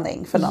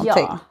belöning för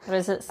någonting. Ja,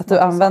 precis. Att du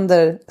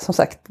använder som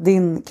sagt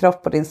din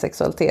kropp och din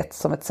sexualitet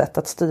som ett sätt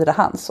att styra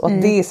hans. Och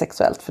att det är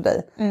sexuellt för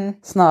dig.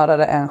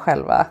 Snarare än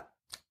själva.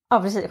 Ja,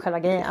 precis. Själva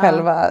grejen.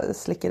 Själva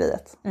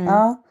slickeriet.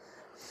 Ja.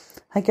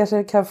 Han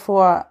kanske kan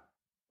få.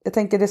 Jag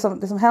tänker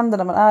det som händer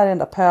när man är i den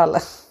där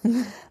pölen.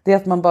 Det är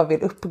att man bara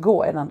vill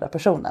uppgå i den andra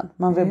personen.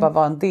 Man vill bara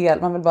vara en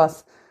del. Man vill bara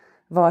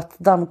vara ett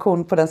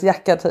dammkorn på dens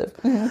jacka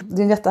typ.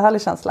 Det är en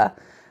jättehärlig känsla.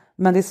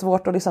 Men det är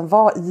svårt att liksom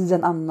vara i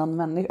en annan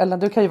människa. Eller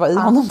du kan ju vara i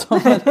honom då.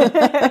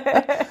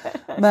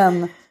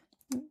 Men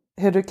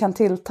hur du kan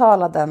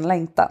tilltala den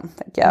längtan,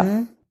 tänker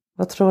jag.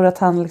 Vad tror du att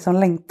han liksom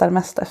längtar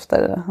mest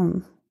efter?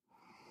 Han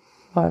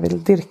bara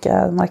vill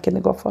dyrka marken det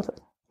går på. Typ.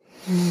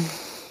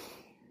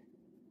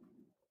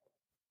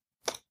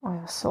 Oj,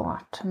 vad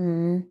svårt.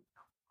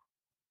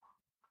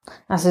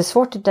 Alltså det är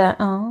svårt det.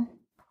 Ja.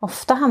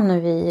 Ofta hamnar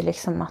vi i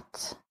liksom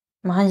att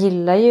Men han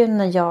gillar ju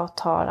när jag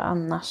tar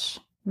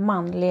annars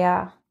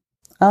manliga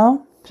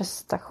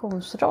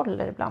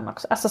prestationsroller ibland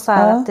också. Alltså så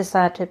här att det är så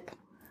här typ,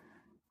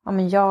 ja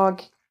men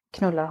jag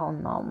knullar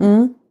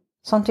honom.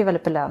 Sånt är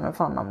väldigt belönande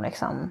för honom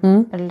liksom.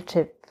 Eller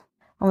typ,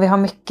 om vi har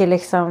mycket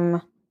liksom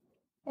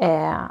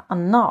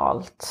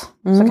analt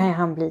så kan ju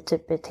han bli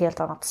typ i ett helt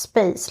annat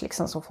space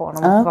liksom, som får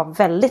honom att vara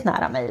väldigt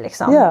nära mig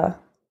liksom.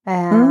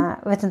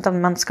 Jag vet inte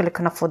om man skulle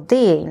kunna få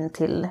det in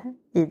till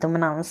i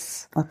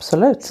dominans.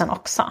 Absolut. Sen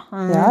också.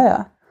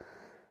 Ja.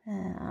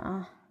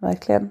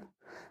 Verkligen.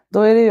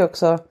 Då är det ju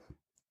också,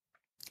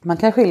 man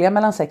kan skilja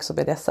mellan sex och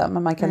BDSM,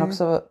 men man kan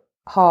också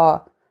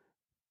ha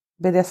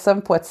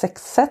BDSM på ett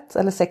sexsätt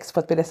eller sex på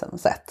ett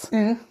BDSM-sätt.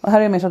 Och här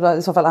är det mer så att du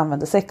i så fall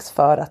använder sex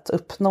för att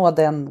uppnå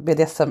den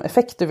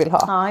BDSM-effekt du vill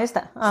ha. Ja, just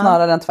det.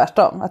 Snarare än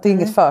tvärtom. Att det är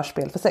inget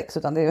förspel för sex,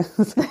 utan det är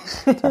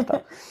tvärtom.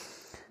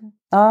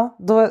 Ja,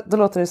 då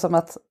låter det som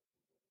att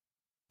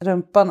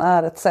rumpan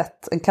är ett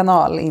sätt, en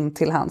kanal in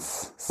till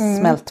hans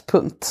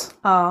smältpunkt.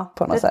 Ja,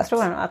 på något sätt.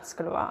 Tror jag att det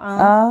skulle vara.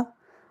 Ja,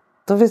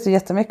 då finns det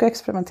jättemycket att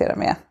experimentera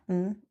med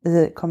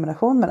i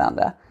kombination med det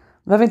andra.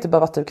 Det behöver inte bara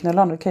vara att du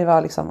knullar, det kan ju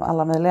vara liksom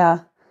alla möjliga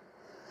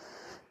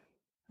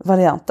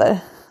varianter.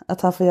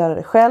 Att han får göra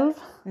det själv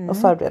och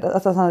förbereda.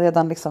 Att han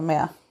redan liksom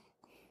är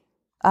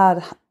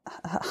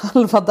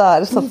halva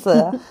där så att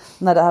säga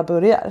när det här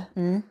börjar.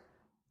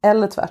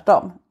 Eller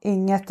tvärtom.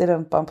 Inget i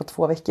rumpan på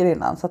 2 veckor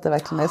innan. Så att det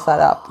verkligen är så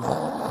här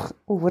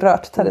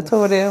orört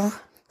territorium.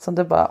 Som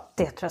du bara...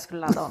 Det tror jag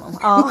skulle ladda honom.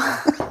 Ja.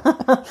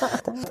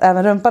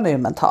 Även rumpan är ju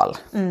mental.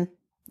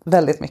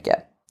 Väldigt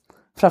mycket.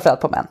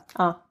 Framförallt på män.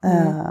 Ja.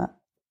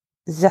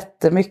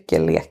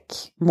 Jättemycket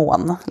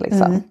lekmån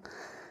liksom.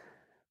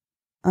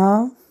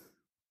 Ja.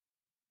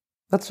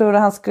 Vad tror du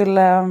han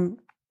skulle...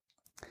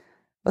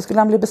 Vad skulle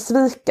han bli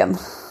besviken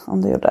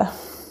om du gjorde?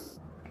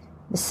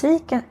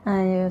 Besviken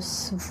är ju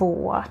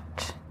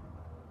svårt.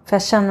 För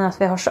jag känner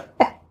att vi har så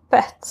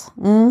öppet.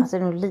 Att det är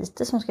nog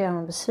lite som ska göra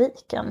mig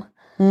besviken.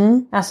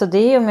 Alltså det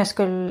är ju om jag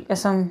skulle...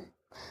 Alltså,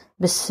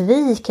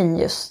 besviken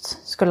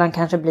just skulle han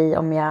kanske bli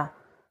om jag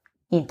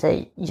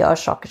inte gör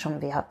saker som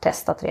vi har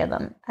testat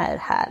redan är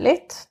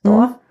härligt.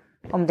 Då.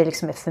 Om det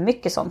liksom är för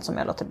mycket sånt som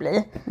jag låter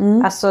bli.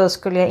 Alltså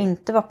skulle jag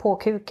inte vara på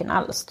kuken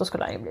alls, då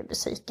skulle han ju bli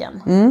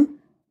besviken.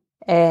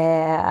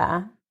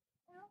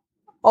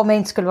 Om jag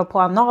inte skulle vara på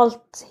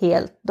analt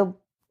helt,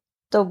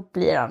 då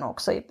blir han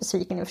också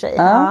besviken i och för sig.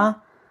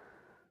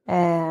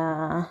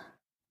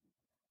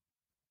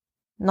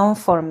 Någon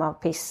form av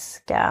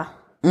piska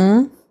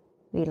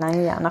vill han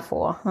ju gärna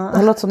få.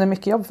 Det låter som det är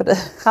mycket jobb för dig.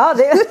 Ja,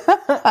 det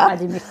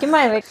är mycket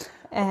möjligt.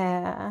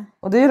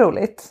 Och det är ju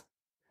roligt.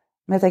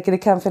 Men jag tänker det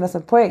kan finnas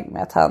en poäng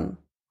med att han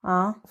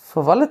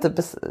får vara lite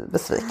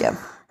besviken.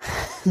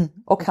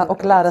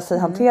 och lära sig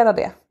hantera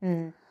det.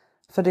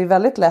 För det är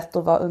väldigt lätt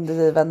att vara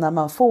undergiven när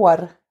man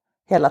får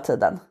hela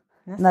tiden.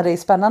 När det är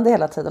spännande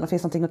hela tiden och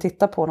finns någonting att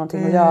titta på,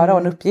 någonting att göra och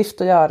en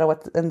uppgift att göra och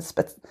en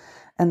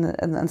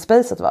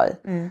space att vara i.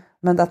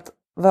 Men att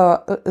vara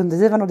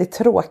undergiven och det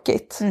är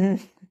tråkigt,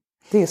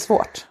 det är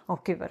svårt.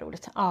 Gud vad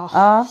roligt.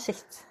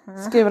 Shit.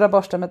 Skura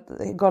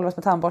golvet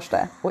med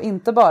tandborste. Och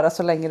inte bara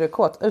så länge du är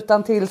kåt,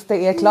 utan tills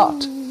det är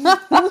klart.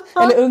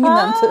 Eller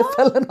ugnen typ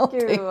eller någonting.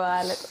 Gud vad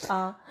härligt.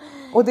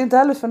 Och det är inte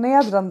heller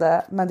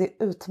förnedrande, men det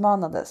är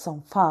utmanande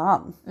som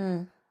fan.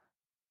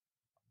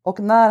 Och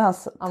när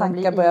hans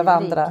tankar börjar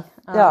vandra.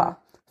 Ja,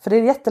 för det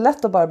är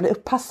jättelätt att bara bli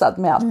uppassad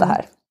med allt det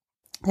här.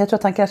 Jag tror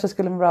att han kanske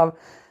skulle må bra av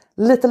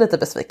lite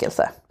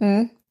besvikelse.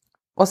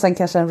 Och sen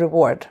kanske en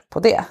reward på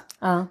det.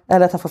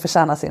 Eller att han får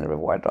förtjäna sin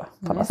reward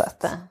då, på något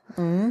sätt.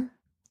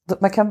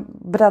 Man kan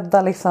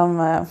bredda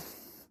liksom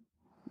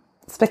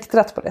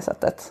spektrat på det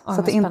sättet. Så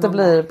att det inte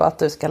blir bara att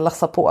du ska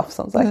lassa på,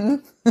 som sagt.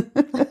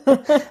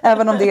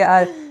 Även om det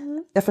är,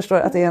 jag förstår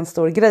att det är en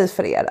stor grej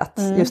för er.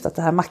 Att just att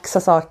det här maxar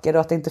saker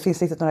och att det inte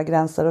finns riktigt några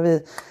gränser. Och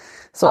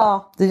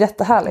det är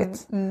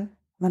jättehärligt.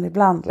 Men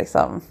ibland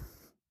liksom...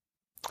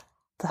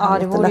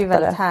 Det vore ju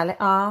väldigt härligt.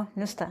 Ja,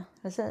 just det.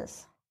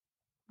 Precis.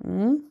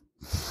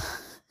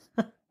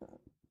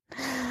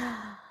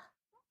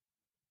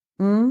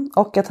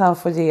 Och att han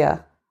får ge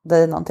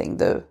dig någonting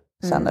du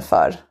känner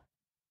för.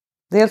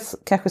 Dels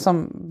kanske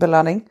som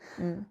belöning.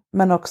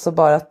 Men också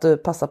bara att du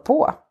passar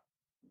på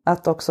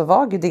att också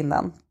vara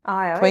gudinnan.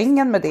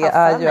 Poängen med det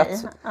är ju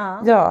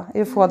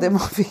att få det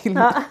man vill.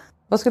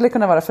 Vad skulle det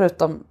kunna vara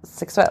förutom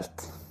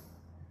sexuellt?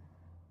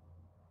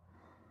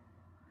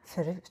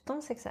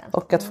 Förutom sexuellt?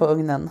 Och att få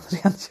ugnen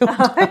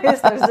rengjord.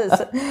 Just det,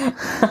 precis.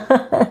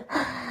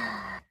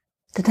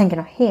 Du tänker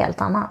något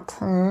helt annat.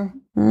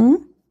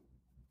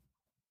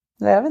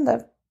 Jag vet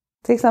inte.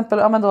 Till exempel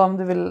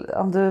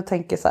om du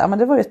tänker så här, men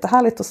det var ju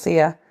jättehärligt att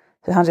se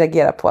hur han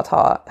reagerar på att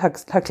ha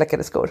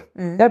högklackade skor.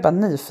 Jag är bara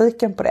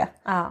nyfiken på det.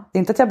 Det är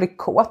inte att jag blir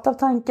kåt av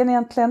tanken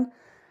egentligen.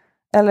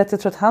 Eller att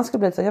jag tror att han skulle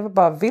bli så, jag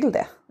bara vill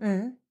det.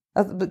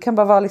 Att det kan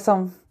bara vara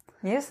liksom...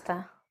 Just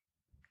det.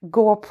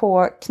 Gå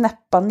på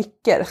knäppa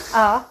nycker.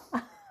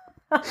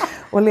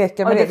 Och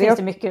leka med det. Och det finns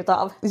det mycket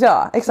utav.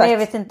 Ja, exakt. Men jag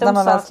vet inte när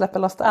man väl släpper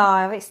loss det.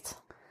 Ja, visst.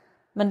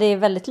 Men det är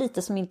väldigt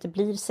lite som inte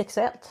blir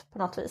sexuellt på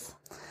något vis.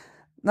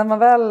 när man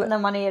väl, när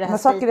man är i det här när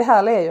saker är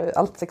härliga är ju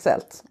allt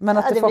sexuellt. Men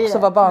att det får också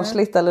vara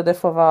barnsligt eller det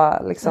får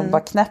vara liksom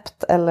bara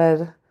knäppt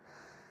eller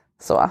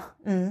så.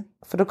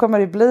 För då kommer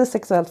det bli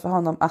sexuellt för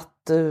honom att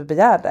du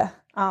begär det.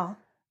 Ja.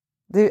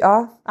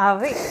 Ja,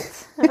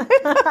 visst.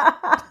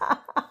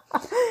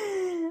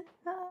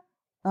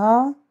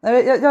 ja.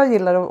 Jag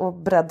gillar att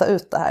bredda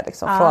ut det här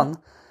liksom. Från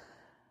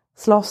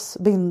slåss,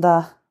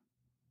 binda,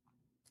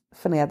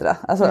 förnedra.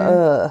 Alltså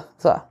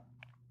så.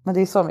 Men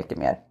det är så mycket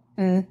mer.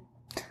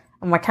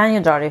 Och man kan ju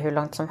dra det hur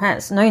långt som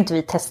helst. Nu har ju inte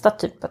vi testat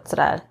typ att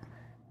sådär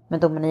med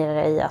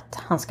dominera i att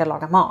han ska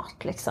laga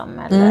mat liksom.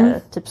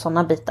 Eller typ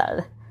sådana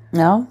bitar.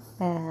 Ja.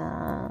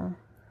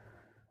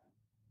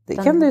 Det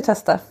kan du ju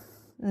testa.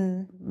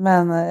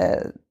 Men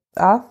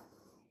ja.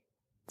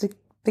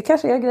 Det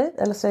kanske är en grej.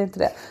 Eller så är det inte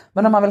det.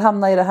 Men om man vill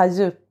hamna i det här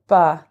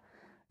djupa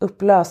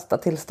upplösta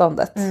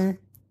tillståndet.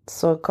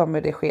 Så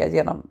kommer det ske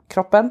genom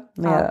kroppen.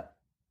 Med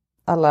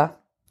alla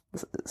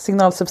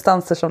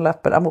signalsubstanser som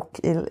löper amok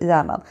i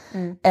hjärnan.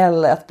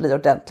 Eller att bli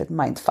ordentligt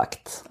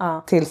mindfucked.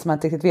 Tills man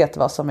inte riktigt vet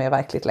vad som är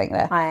verkligt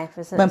längre. Nej,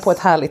 precis. Men på ett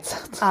härligt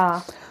sätt.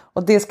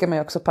 Och det ska man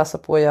ju också passa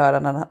på att göra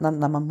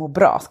när man mår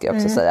bra, ska jag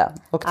också säga.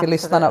 Och till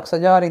lyssnarna också,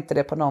 gör inte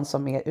det på någon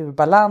som är ur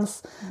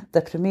balans,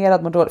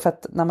 deprimerad, mår dåligt. För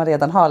att när man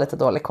redan har lite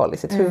dålig koll i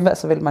sitt huvud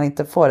så vill man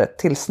inte få det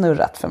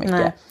tillsnurrat för mycket.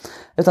 Nej.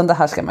 Utan det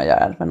här ska man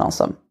göra med någon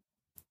som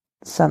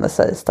känner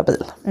sig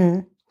stabil.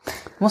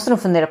 Måste nog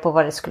fundera på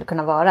vad det skulle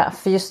kunna vara.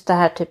 För just det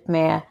här typ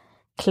med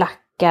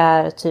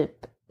klackar, typ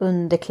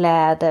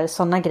underkläder,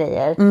 sådana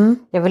grejer.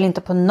 Jag vill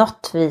inte på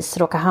något vis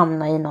råka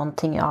hamna i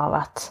någonting av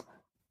att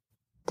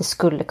det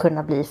skulle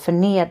kunna bli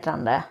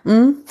förnedrande.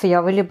 För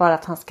jag vill ju bara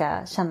att han ska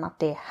känna att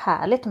det är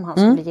härligt om han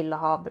skulle gilla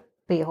ha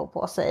BH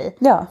på sig.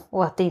 Ja.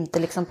 Och att det inte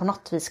liksom på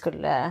något vis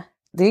skulle...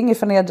 Det är inget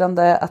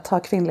förnedrande att ha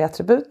kvinnliga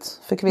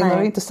attribut. För kvinnor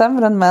är inte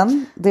sämre än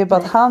män. Det är bara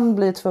att han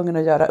blir tvungen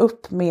att göra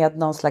upp med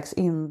någon slags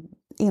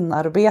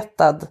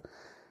inarbetad...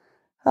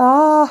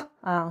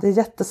 Det är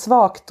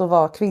jättesvagt att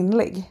vara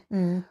kvinnlig.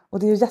 Och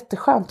det är ju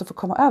jätteskönt att få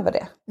komma över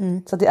det.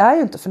 Så det är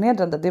ju inte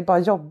förnedrande, det är bara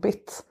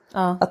jobbigt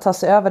att ta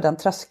sig över den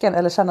tröskeln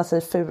eller känna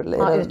sig ful i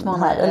den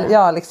här.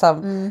 Eller,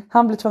 liksom,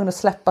 han blir tvungen att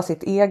släppa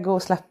sitt ego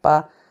och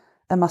släppa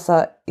en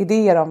massa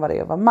idéer om vad det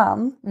är att vara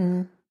man.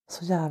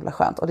 Så jävla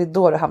skönt. Och det är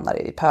då du hamnar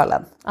i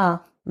pölen.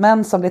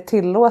 Män som blir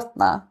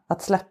tillåtna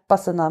att släppa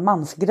sina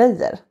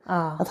mansgrejer.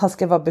 Att han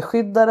ska vara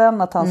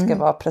beskyddaren, att han ska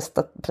vara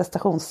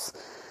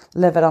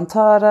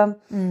prestationsleverantören.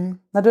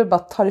 När du bara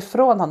tar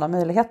ifrån honom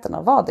möjligheten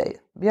att vara det.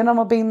 Genom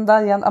att binda,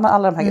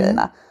 alla de här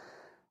grejerna.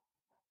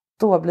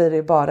 Då blir det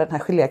ju bara den här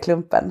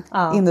geléklumpen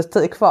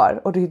inuti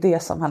kvar. Och det är ju det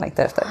som han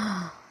längtar efter.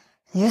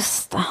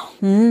 Just det.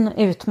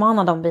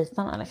 Utmana de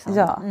bitarna liksom.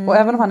 Ja, och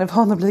även om han är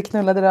van att bli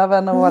knullad i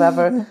röven och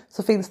whatever.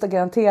 Så finns det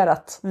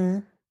garanterat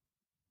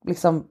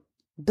liksom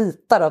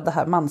bitar av det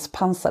här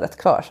manspansaret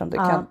kvar som du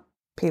kan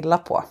pilla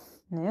på.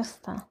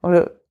 Just det. Och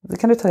det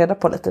kan du ta reda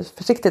på lite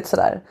försiktigt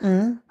sådär.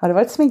 Har du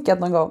varit sminkad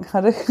någon gång?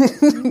 Ja,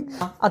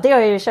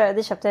 det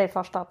köpte jag i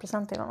första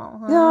present till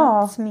honom.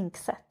 Ja.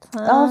 Sminkset.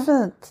 Ja,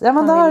 fint. Ja,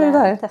 men då har du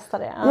där. Testa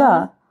det.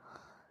 Ja.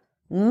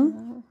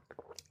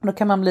 Då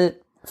kan man bli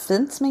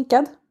fint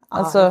sminkad.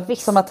 Alltså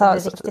visst, som att ha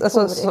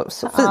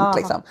så fint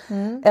liksom.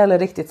 Eller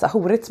riktigt så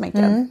horigt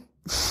sminkad.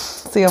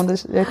 Se om det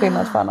är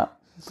skillnad för honom.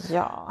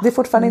 Ja. Det är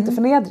fortfarande inte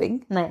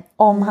förnedring. Nej.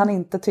 Om han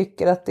inte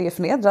tycker att det är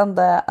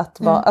förnedrande att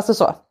vara, alltså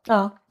så.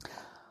 Ja.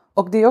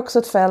 Och det är också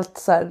ett fält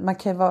så här, man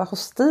kan ju vara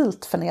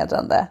hostilt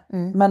förnedrande.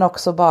 Men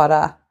också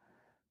bara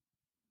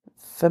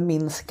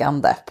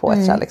förminskande på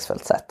ett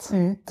kärleksfullt sätt.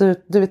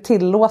 Du är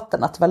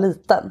tillåten att vara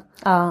liten.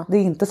 Det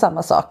är inte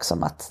samma sak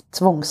som att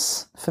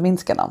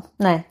tvångsförminska någon.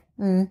 Nej.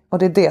 Och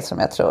det är det som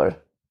jag tror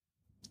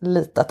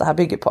lite att det här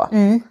bygger på.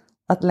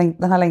 Att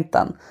den här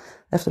längtan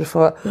efter att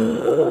få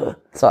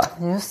så.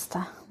 Just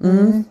det.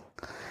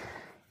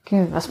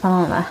 Gud vad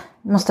spännande.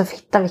 Måste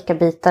hitta vilka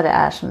bitar det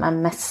är som är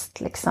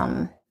mest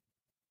liksom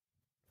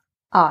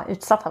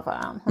utsatta för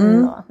han.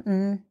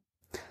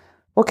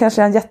 Och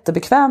kanske är han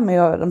jättebekväm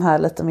med att göra de här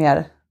lite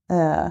mer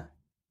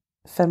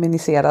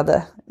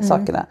feminiserade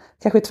sakerna.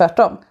 Kanske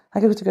tvärtom.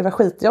 Han kanske tycker det var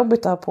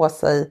skitjobbigt att ha på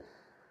sig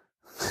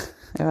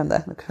jag vet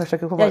inte, jag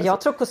försöker komma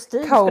jag tror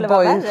kostym skulle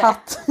vara värre.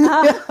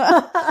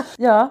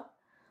 Ja.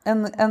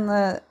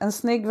 En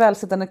snygg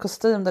välsittande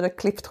kostym där det är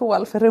klippt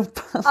hål för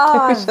rumpan.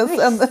 Kanske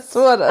känns ännu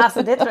svårare.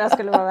 Alltså det tror jag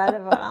skulle vara värre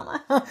för honom.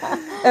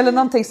 Eller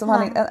någonting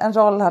som en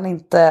roll han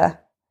inte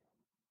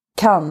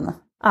kan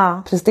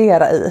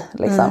prestera i.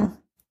 Liksom.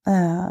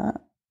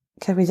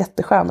 Kan bli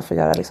jätteskönt att få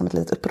göra liksom, ett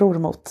litet uppror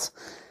mot.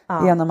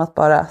 Genom att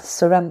bara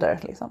surrender.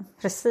 Liksom.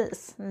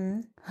 Precis.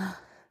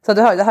 Så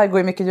det här går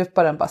ju mycket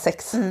djupare än bara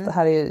sex. Det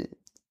här är ju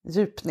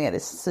djupt ner i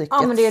psykets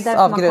avgrund. Ja, men det är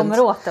därför man kommer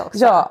åt det också.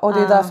 Ja, och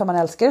det är därför man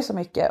älskar det så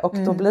mycket. Och,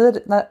 då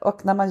blir,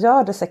 när man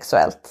gör det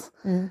sexuellt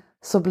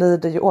så blir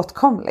det ju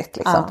åtkomligt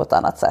liksom, på ett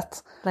annat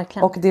sätt.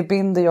 Verkligen. Och det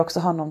binder ju också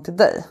honom till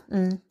dig.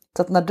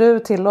 Så att när du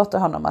tillåter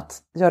honom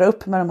att göra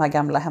upp med de här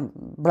gamla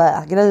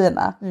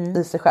grejerna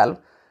i sig själv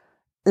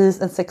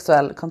i en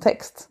sexuell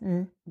kontext,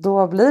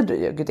 då blir du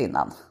ju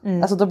gudinnan.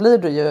 Alltså då blir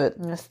du ju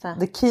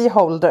the key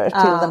holder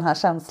till den här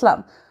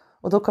känslan.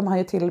 Och då kommer han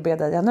ju tillbe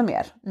dig ännu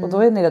mer. Och då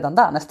är ni redan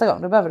där nästa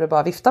gång. Då behöver du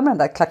bara vifta med den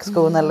där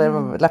klackskon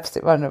eller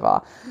läppstift, vad det nu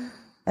var.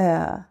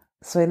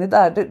 Så är ni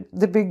där.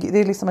 Det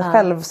är liksom ett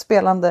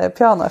självspelande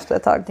piano efter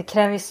ett tag. Det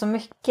kräver ju så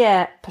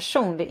mycket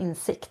personlig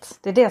insikt.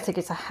 Det är det jag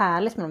tycker är så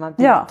härligt med de här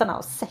bitarna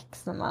av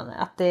sex.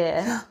 Att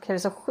det kräver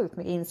så sjukt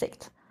mycket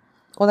insikt.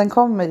 Och den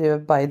kommer ju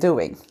by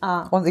doing.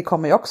 Och det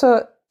kommer ju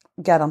också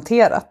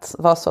garanterat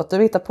vara så att du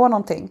hittar på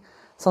någonting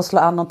som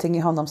slår an någonting i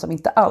honom som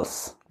inte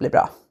alls blir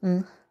bra.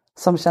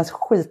 Som känns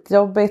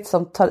skitjobbigt,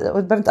 som och det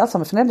behöver inte alls ha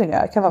med förnedring att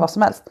göra, det kan vara vad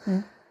som helst.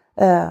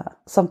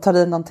 Som tar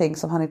i någonting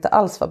som han inte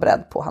alls var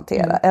beredd på att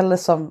hantera. Eller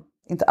som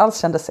inte alls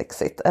kände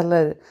sexigt.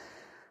 Eller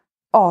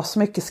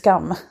asmycket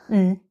skam.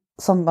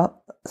 Så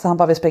han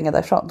bara vill springa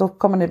därifrån. Då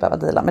kommer ni behöva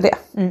dela med det.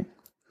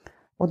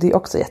 Och det är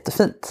också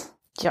jättefint.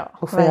 Ja,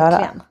 att få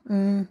verkligen.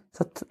 göra.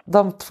 Så att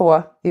de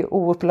två är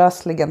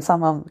oupplösligen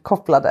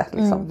sammankopplade.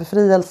 Liksom.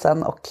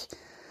 Befrielsen och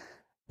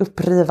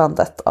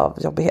upprivandet av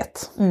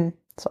jobbighet.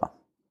 Så.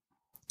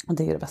 Och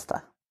det är det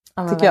bästa.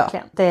 Ja, tycker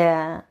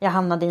verkligen. Jag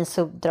hamnade i en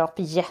subdrap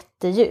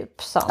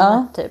jättedjup.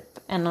 Som typ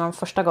en av de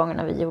första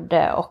gångerna vi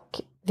gjorde.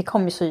 Och vi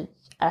kom ju så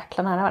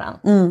jäkla nära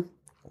varandra.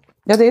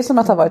 Ja, det är som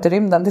att ha varit i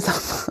rymden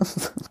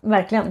tillsammans.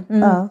 Verkligen.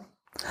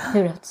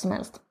 Hur rätt som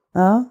helst.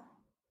 Ja,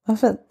 vad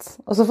fint.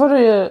 Och så får du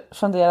ju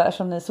fundera,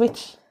 eftersom ni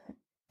switch.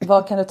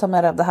 Vad kan du ta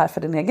med dig av det här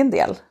för din egen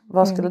del?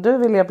 Vad skulle du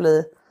vilja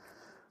bli?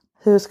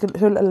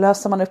 Hur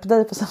löser man upp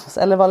dig på samma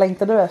sätt? Eller vad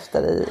längtar du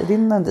efter i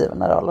din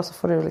givna roll? Och så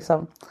får du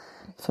liksom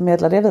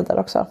förmedla det vidare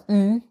också.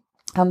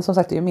 Han som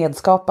sagt är ju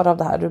medskapare av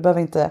det här. Du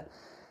behöver inte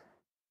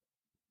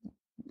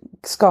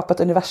skapa ett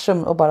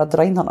universum och bara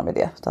dra in honom i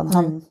det. Utan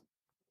han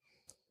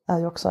är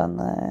ju också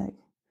en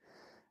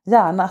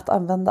hjärna att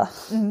använda.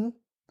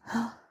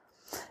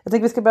 Jag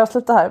tänker vi ska börja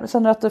sluta här.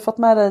 Känner du att du fått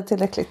med dig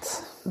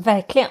tillräckligt?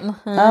 Verkligen.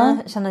 Jag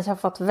känner att jag har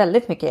fått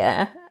väldigt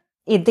mycket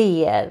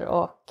idéer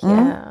och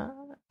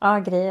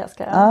grejer jag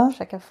ska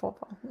försöka få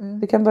på.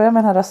 Vi kan börja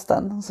med den här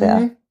rösten och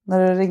se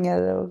när du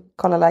ringer och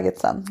kollar läget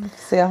sen.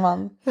 Se om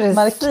man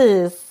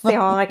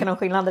märker någon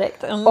skillnad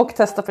direkt. Och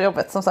testa på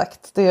jobbet som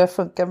sagt. Det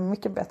funkar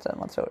mycket bättre än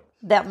man tror.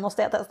 Den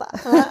måste jag testa.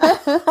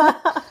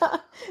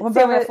 Och man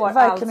behöver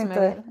verkligen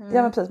inte,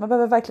 men precis, man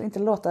behöver verkligen inte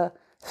låta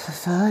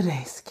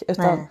förförisk.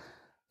 Utan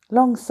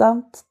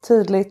långsamt,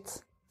 tydligt.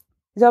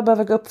 Jag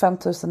behöver gå upp 5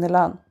 000 i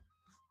lön.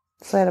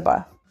 Så är det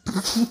bara.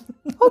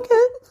 Okej.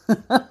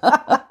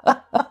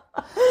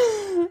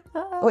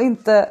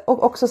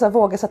 Och också så här,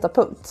 våga sätta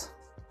punkt.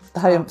 Det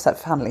här är ju en så här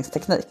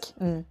förhandlingsteknik.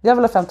 Jag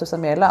vill ha 5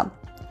 000 mer i lön.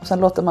 Och sen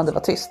låter man det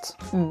vara tyst.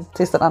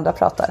 Tills den andra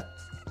pratar.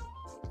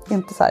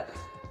 Inte så här.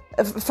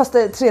 Fast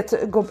det är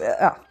 3 går...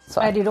 Ja,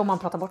 så. Är det då man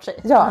pratar bort sig?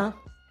 Ja.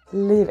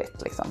 Leave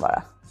it liksom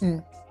bara.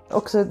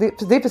 Också, det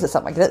är precis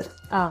samma grej.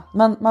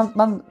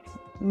 Man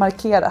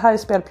markerar. Här är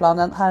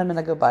spelplanen. Här är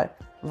mina gubbar.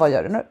 Vad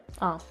gör du nu?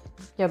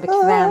 Jag är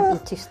bekväm i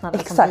tystnad.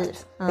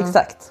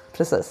 Exakt.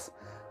 Precis.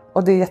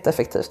 Och det är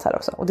jätteeffektivt här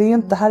också. Och det är ju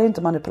inte, det här är ju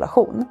inte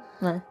manipulation.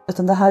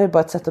 Utan det här är bara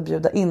ett sätt att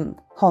bjuda in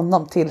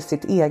honom till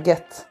sitt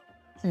eget.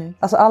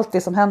 Alltså allt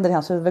det som händer i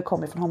hans huvud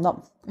kommer från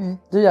honom.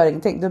 Du gör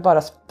ingenting. Du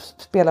bara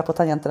spelar på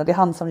tangenterna. Det är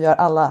han som gör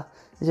alla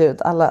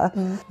ljud. Alla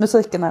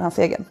musiken är hans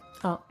egen.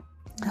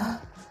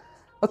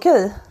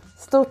 Okej.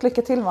 Stort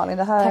lycka till Malin.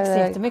 Det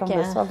här kommer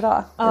bli så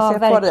bra. Jag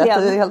ser på dig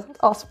att du är helt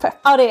aspepp.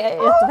 Ja, det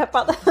är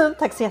jättepeppad.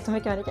 Tack så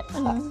jättemycket Marika.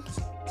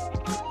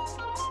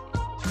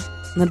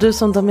 När du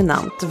som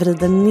dominant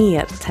vrider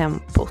ner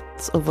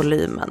tempot och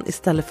volymen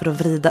istället för att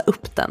vrida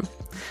upp den,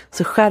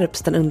 så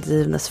skärps den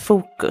undergivnes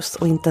fokus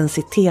och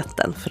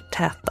intensiteten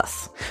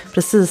förtätas.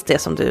 Precis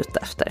det som du är ute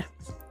efter.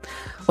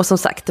 Och som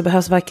sagt, det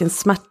behövs varken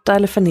smärta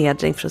eller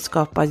förnedring för att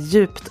skapa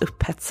djupt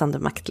upphetsande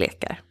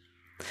maktlekar.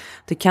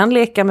 Du kan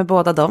leka med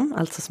båda dem,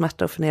 alltså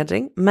smärta och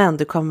förnedring, men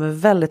du kommer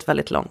väldigt,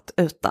 väldigt långt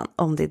utan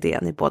om det är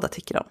det ni båda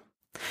tycker om.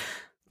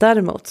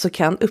 Däremot så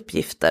kan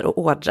uppgifter och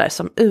ordrar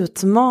som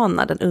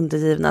utmanar den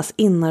undergivnas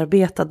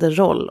inarbetade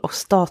roll och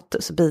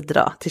status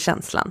bidra till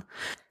känslan.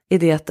 I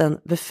det att den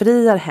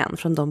befriar hen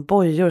från de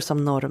bojor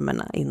som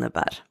normerna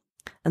innebär.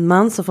 En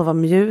man som får vara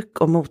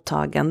mjuk och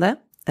mottagande,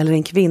 eller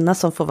en kvinna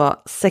som får vara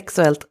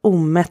sexuellt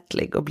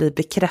omättlig och bli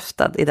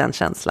bekräftad i den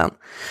känslan.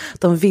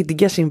 De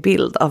vidgar sin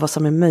bild av vad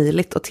som är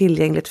möjligt och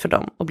tillgängligt för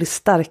dem och blir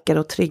starkare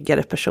och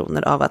tryggare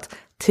personer av att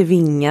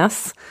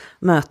tvingas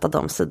möta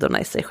de sidorna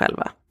i sig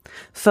själva.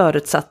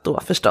 Förutsatt då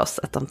förstås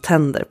att de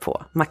tänder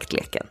på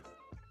maktleken.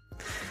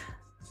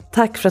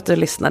 Tack för att du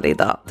lyssnade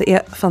idag. Det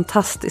är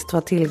fantastiskt att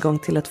ha tillgång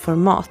till ett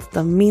format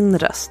där min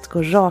röst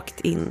går rakt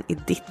in i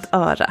ditt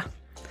öra.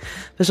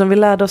 För som vi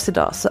lärde oss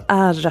idag så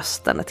är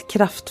rösten ett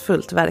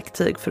kraftfullt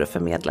verktyg för att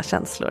förmedla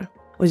känslor.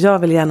 Och jag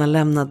vill gärna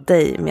lämna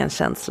dig med en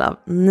känsla av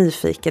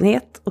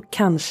nyfikenhet och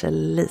kanske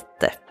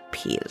lite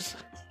pirr.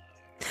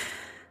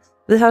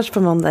 Vi hörs på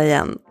måndag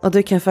igen och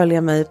du kan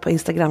följa mig på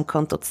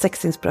Instagramkontot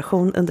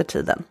Sexinspiration under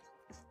tiden.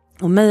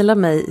 Och mejla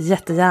mig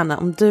jättegärna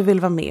om du vill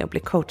vara med och bli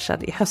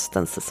coachad i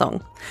höstens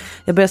säsong.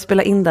 Jag börjar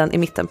spela in den i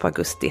mitten på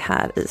augusti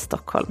här i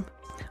Stockholm.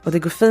 Och det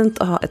går fint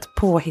att ha ett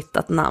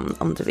påhittat namn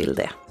om du vill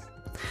det.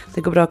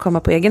 Det går bra att komma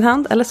på egen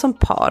hand eller som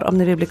par om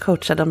ni vill bli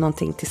coachade om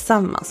någonting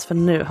tillsammans, för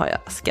nu har jag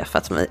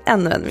skaffat mig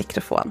ännu en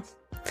mikrofon.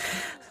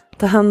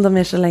 Ta hand om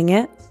er så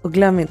länge och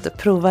glöm inte att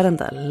prova den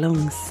där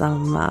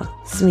långsamma,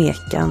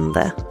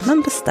 smekande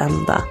men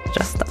bestämda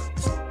rösten.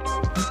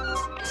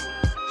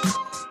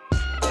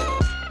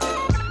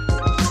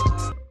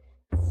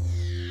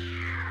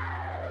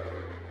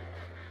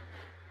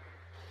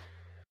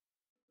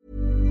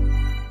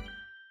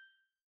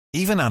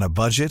 Even on a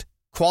budget,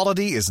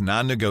 quality is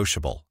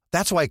non-negotiable.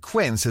 That's why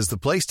Quince is the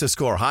place to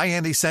score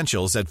high-end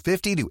essentials at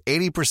 50 to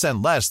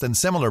 80% less than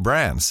similar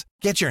brands.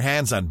 Get your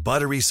hands on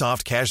buttery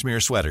soft cashmere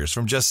sweaters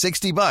from just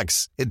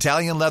 $60,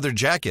 Italian leather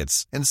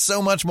jackets, and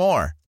so much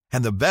more.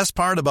 And the best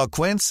part about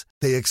Quince,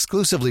 they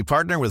exclusively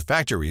partner with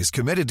factories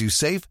committed to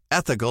safe,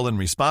 ethical, and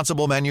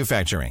responsible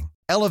manufacturing.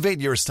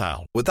 Elevate your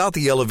style without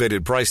the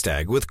elevated price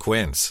tag with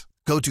Quince.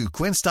 Go to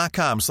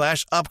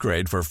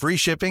quince.com/upgrade for free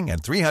shipping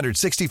and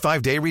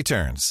 365-day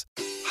returns.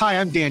 Hi,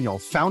 I'm Daniel,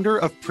 founder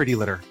of Pretty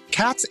Litter.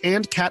 Cats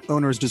and cat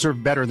owners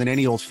deserve better than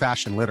any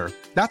old-fashioned litter.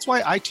 That's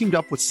why I teamed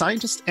up with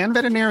scientists and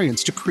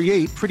veterinarians to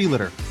create Pretty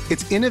Litter.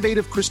 Its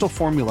innovative crystal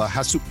formula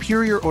has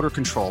superior odor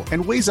control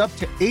and weighs up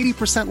to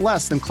 80%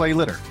 less than clay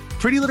litter.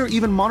 Pretty Litter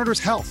even monitors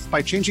health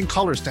by changing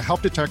colors to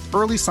help detect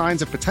early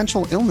signs of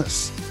potential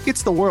illness.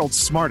 It's the world's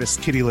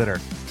smartest kitty litter.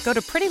 Go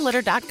to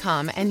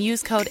prettylitter.com and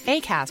use code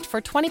ACAST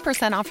for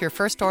 20% off your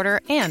first order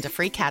and a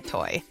free cat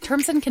toy.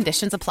 Terms and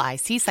conditions apply.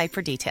 See site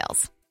for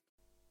details.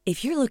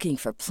 If you're looking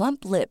for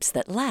plump lips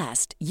that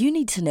last, you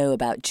need to know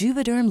about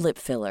Juvederm lip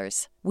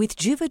fillers. With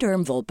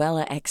Juvederm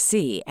Volbella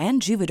XC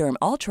and Juvederm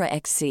Ultra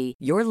XC,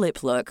 your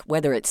lip look,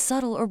 whether it's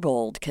subtle or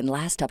bold, can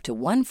last up to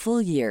 1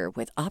 full year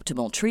with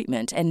optimal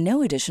treatment and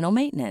no additional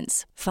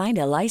maintenance. Find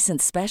a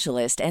licensed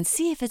specialist and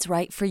see if it's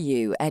right for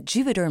you at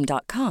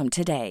Juvederm.com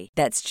today.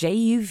 That's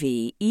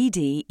JUVEDERM.com.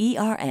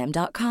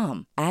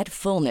 Add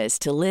fullness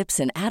to lips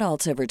in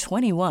adults over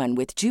 21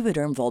 with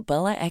Juvederm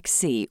Volbella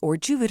XC or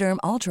Juvederm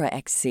Ultra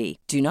XC.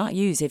 Do not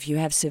use if you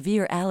have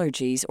severe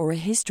allergies or a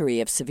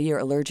history of severe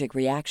allergic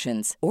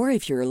reactions, or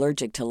if you're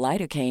allergic to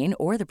lidocaine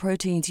or the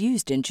proteins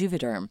used in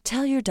Juvederm.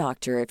 Tell your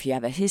doctor if you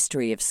have a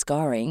history of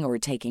scarring or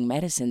taking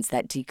medicines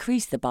that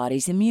decrease the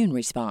body's immune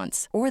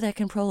response or that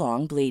can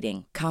prolong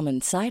bleeding. Common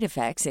side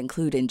effects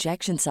include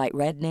injection site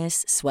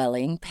redness,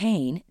 swelling,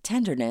 pain,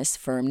 tenderness,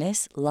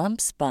 firmness,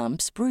 lumps,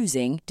 bumps,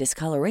 bruising,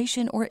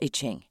 discoloration, or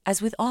itching. As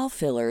with all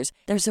fillers,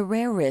 there's a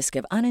rare risk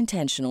of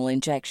unintentional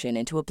injection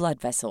into a blood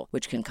vessel,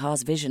 which can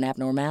cause vision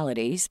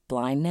abnormalities,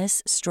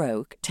 blindness,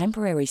 stroke,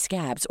 temporary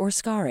scabs, or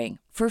scarring.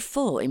 For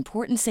full,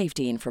 important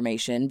safety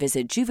information,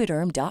 visit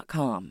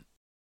Juvederm.com.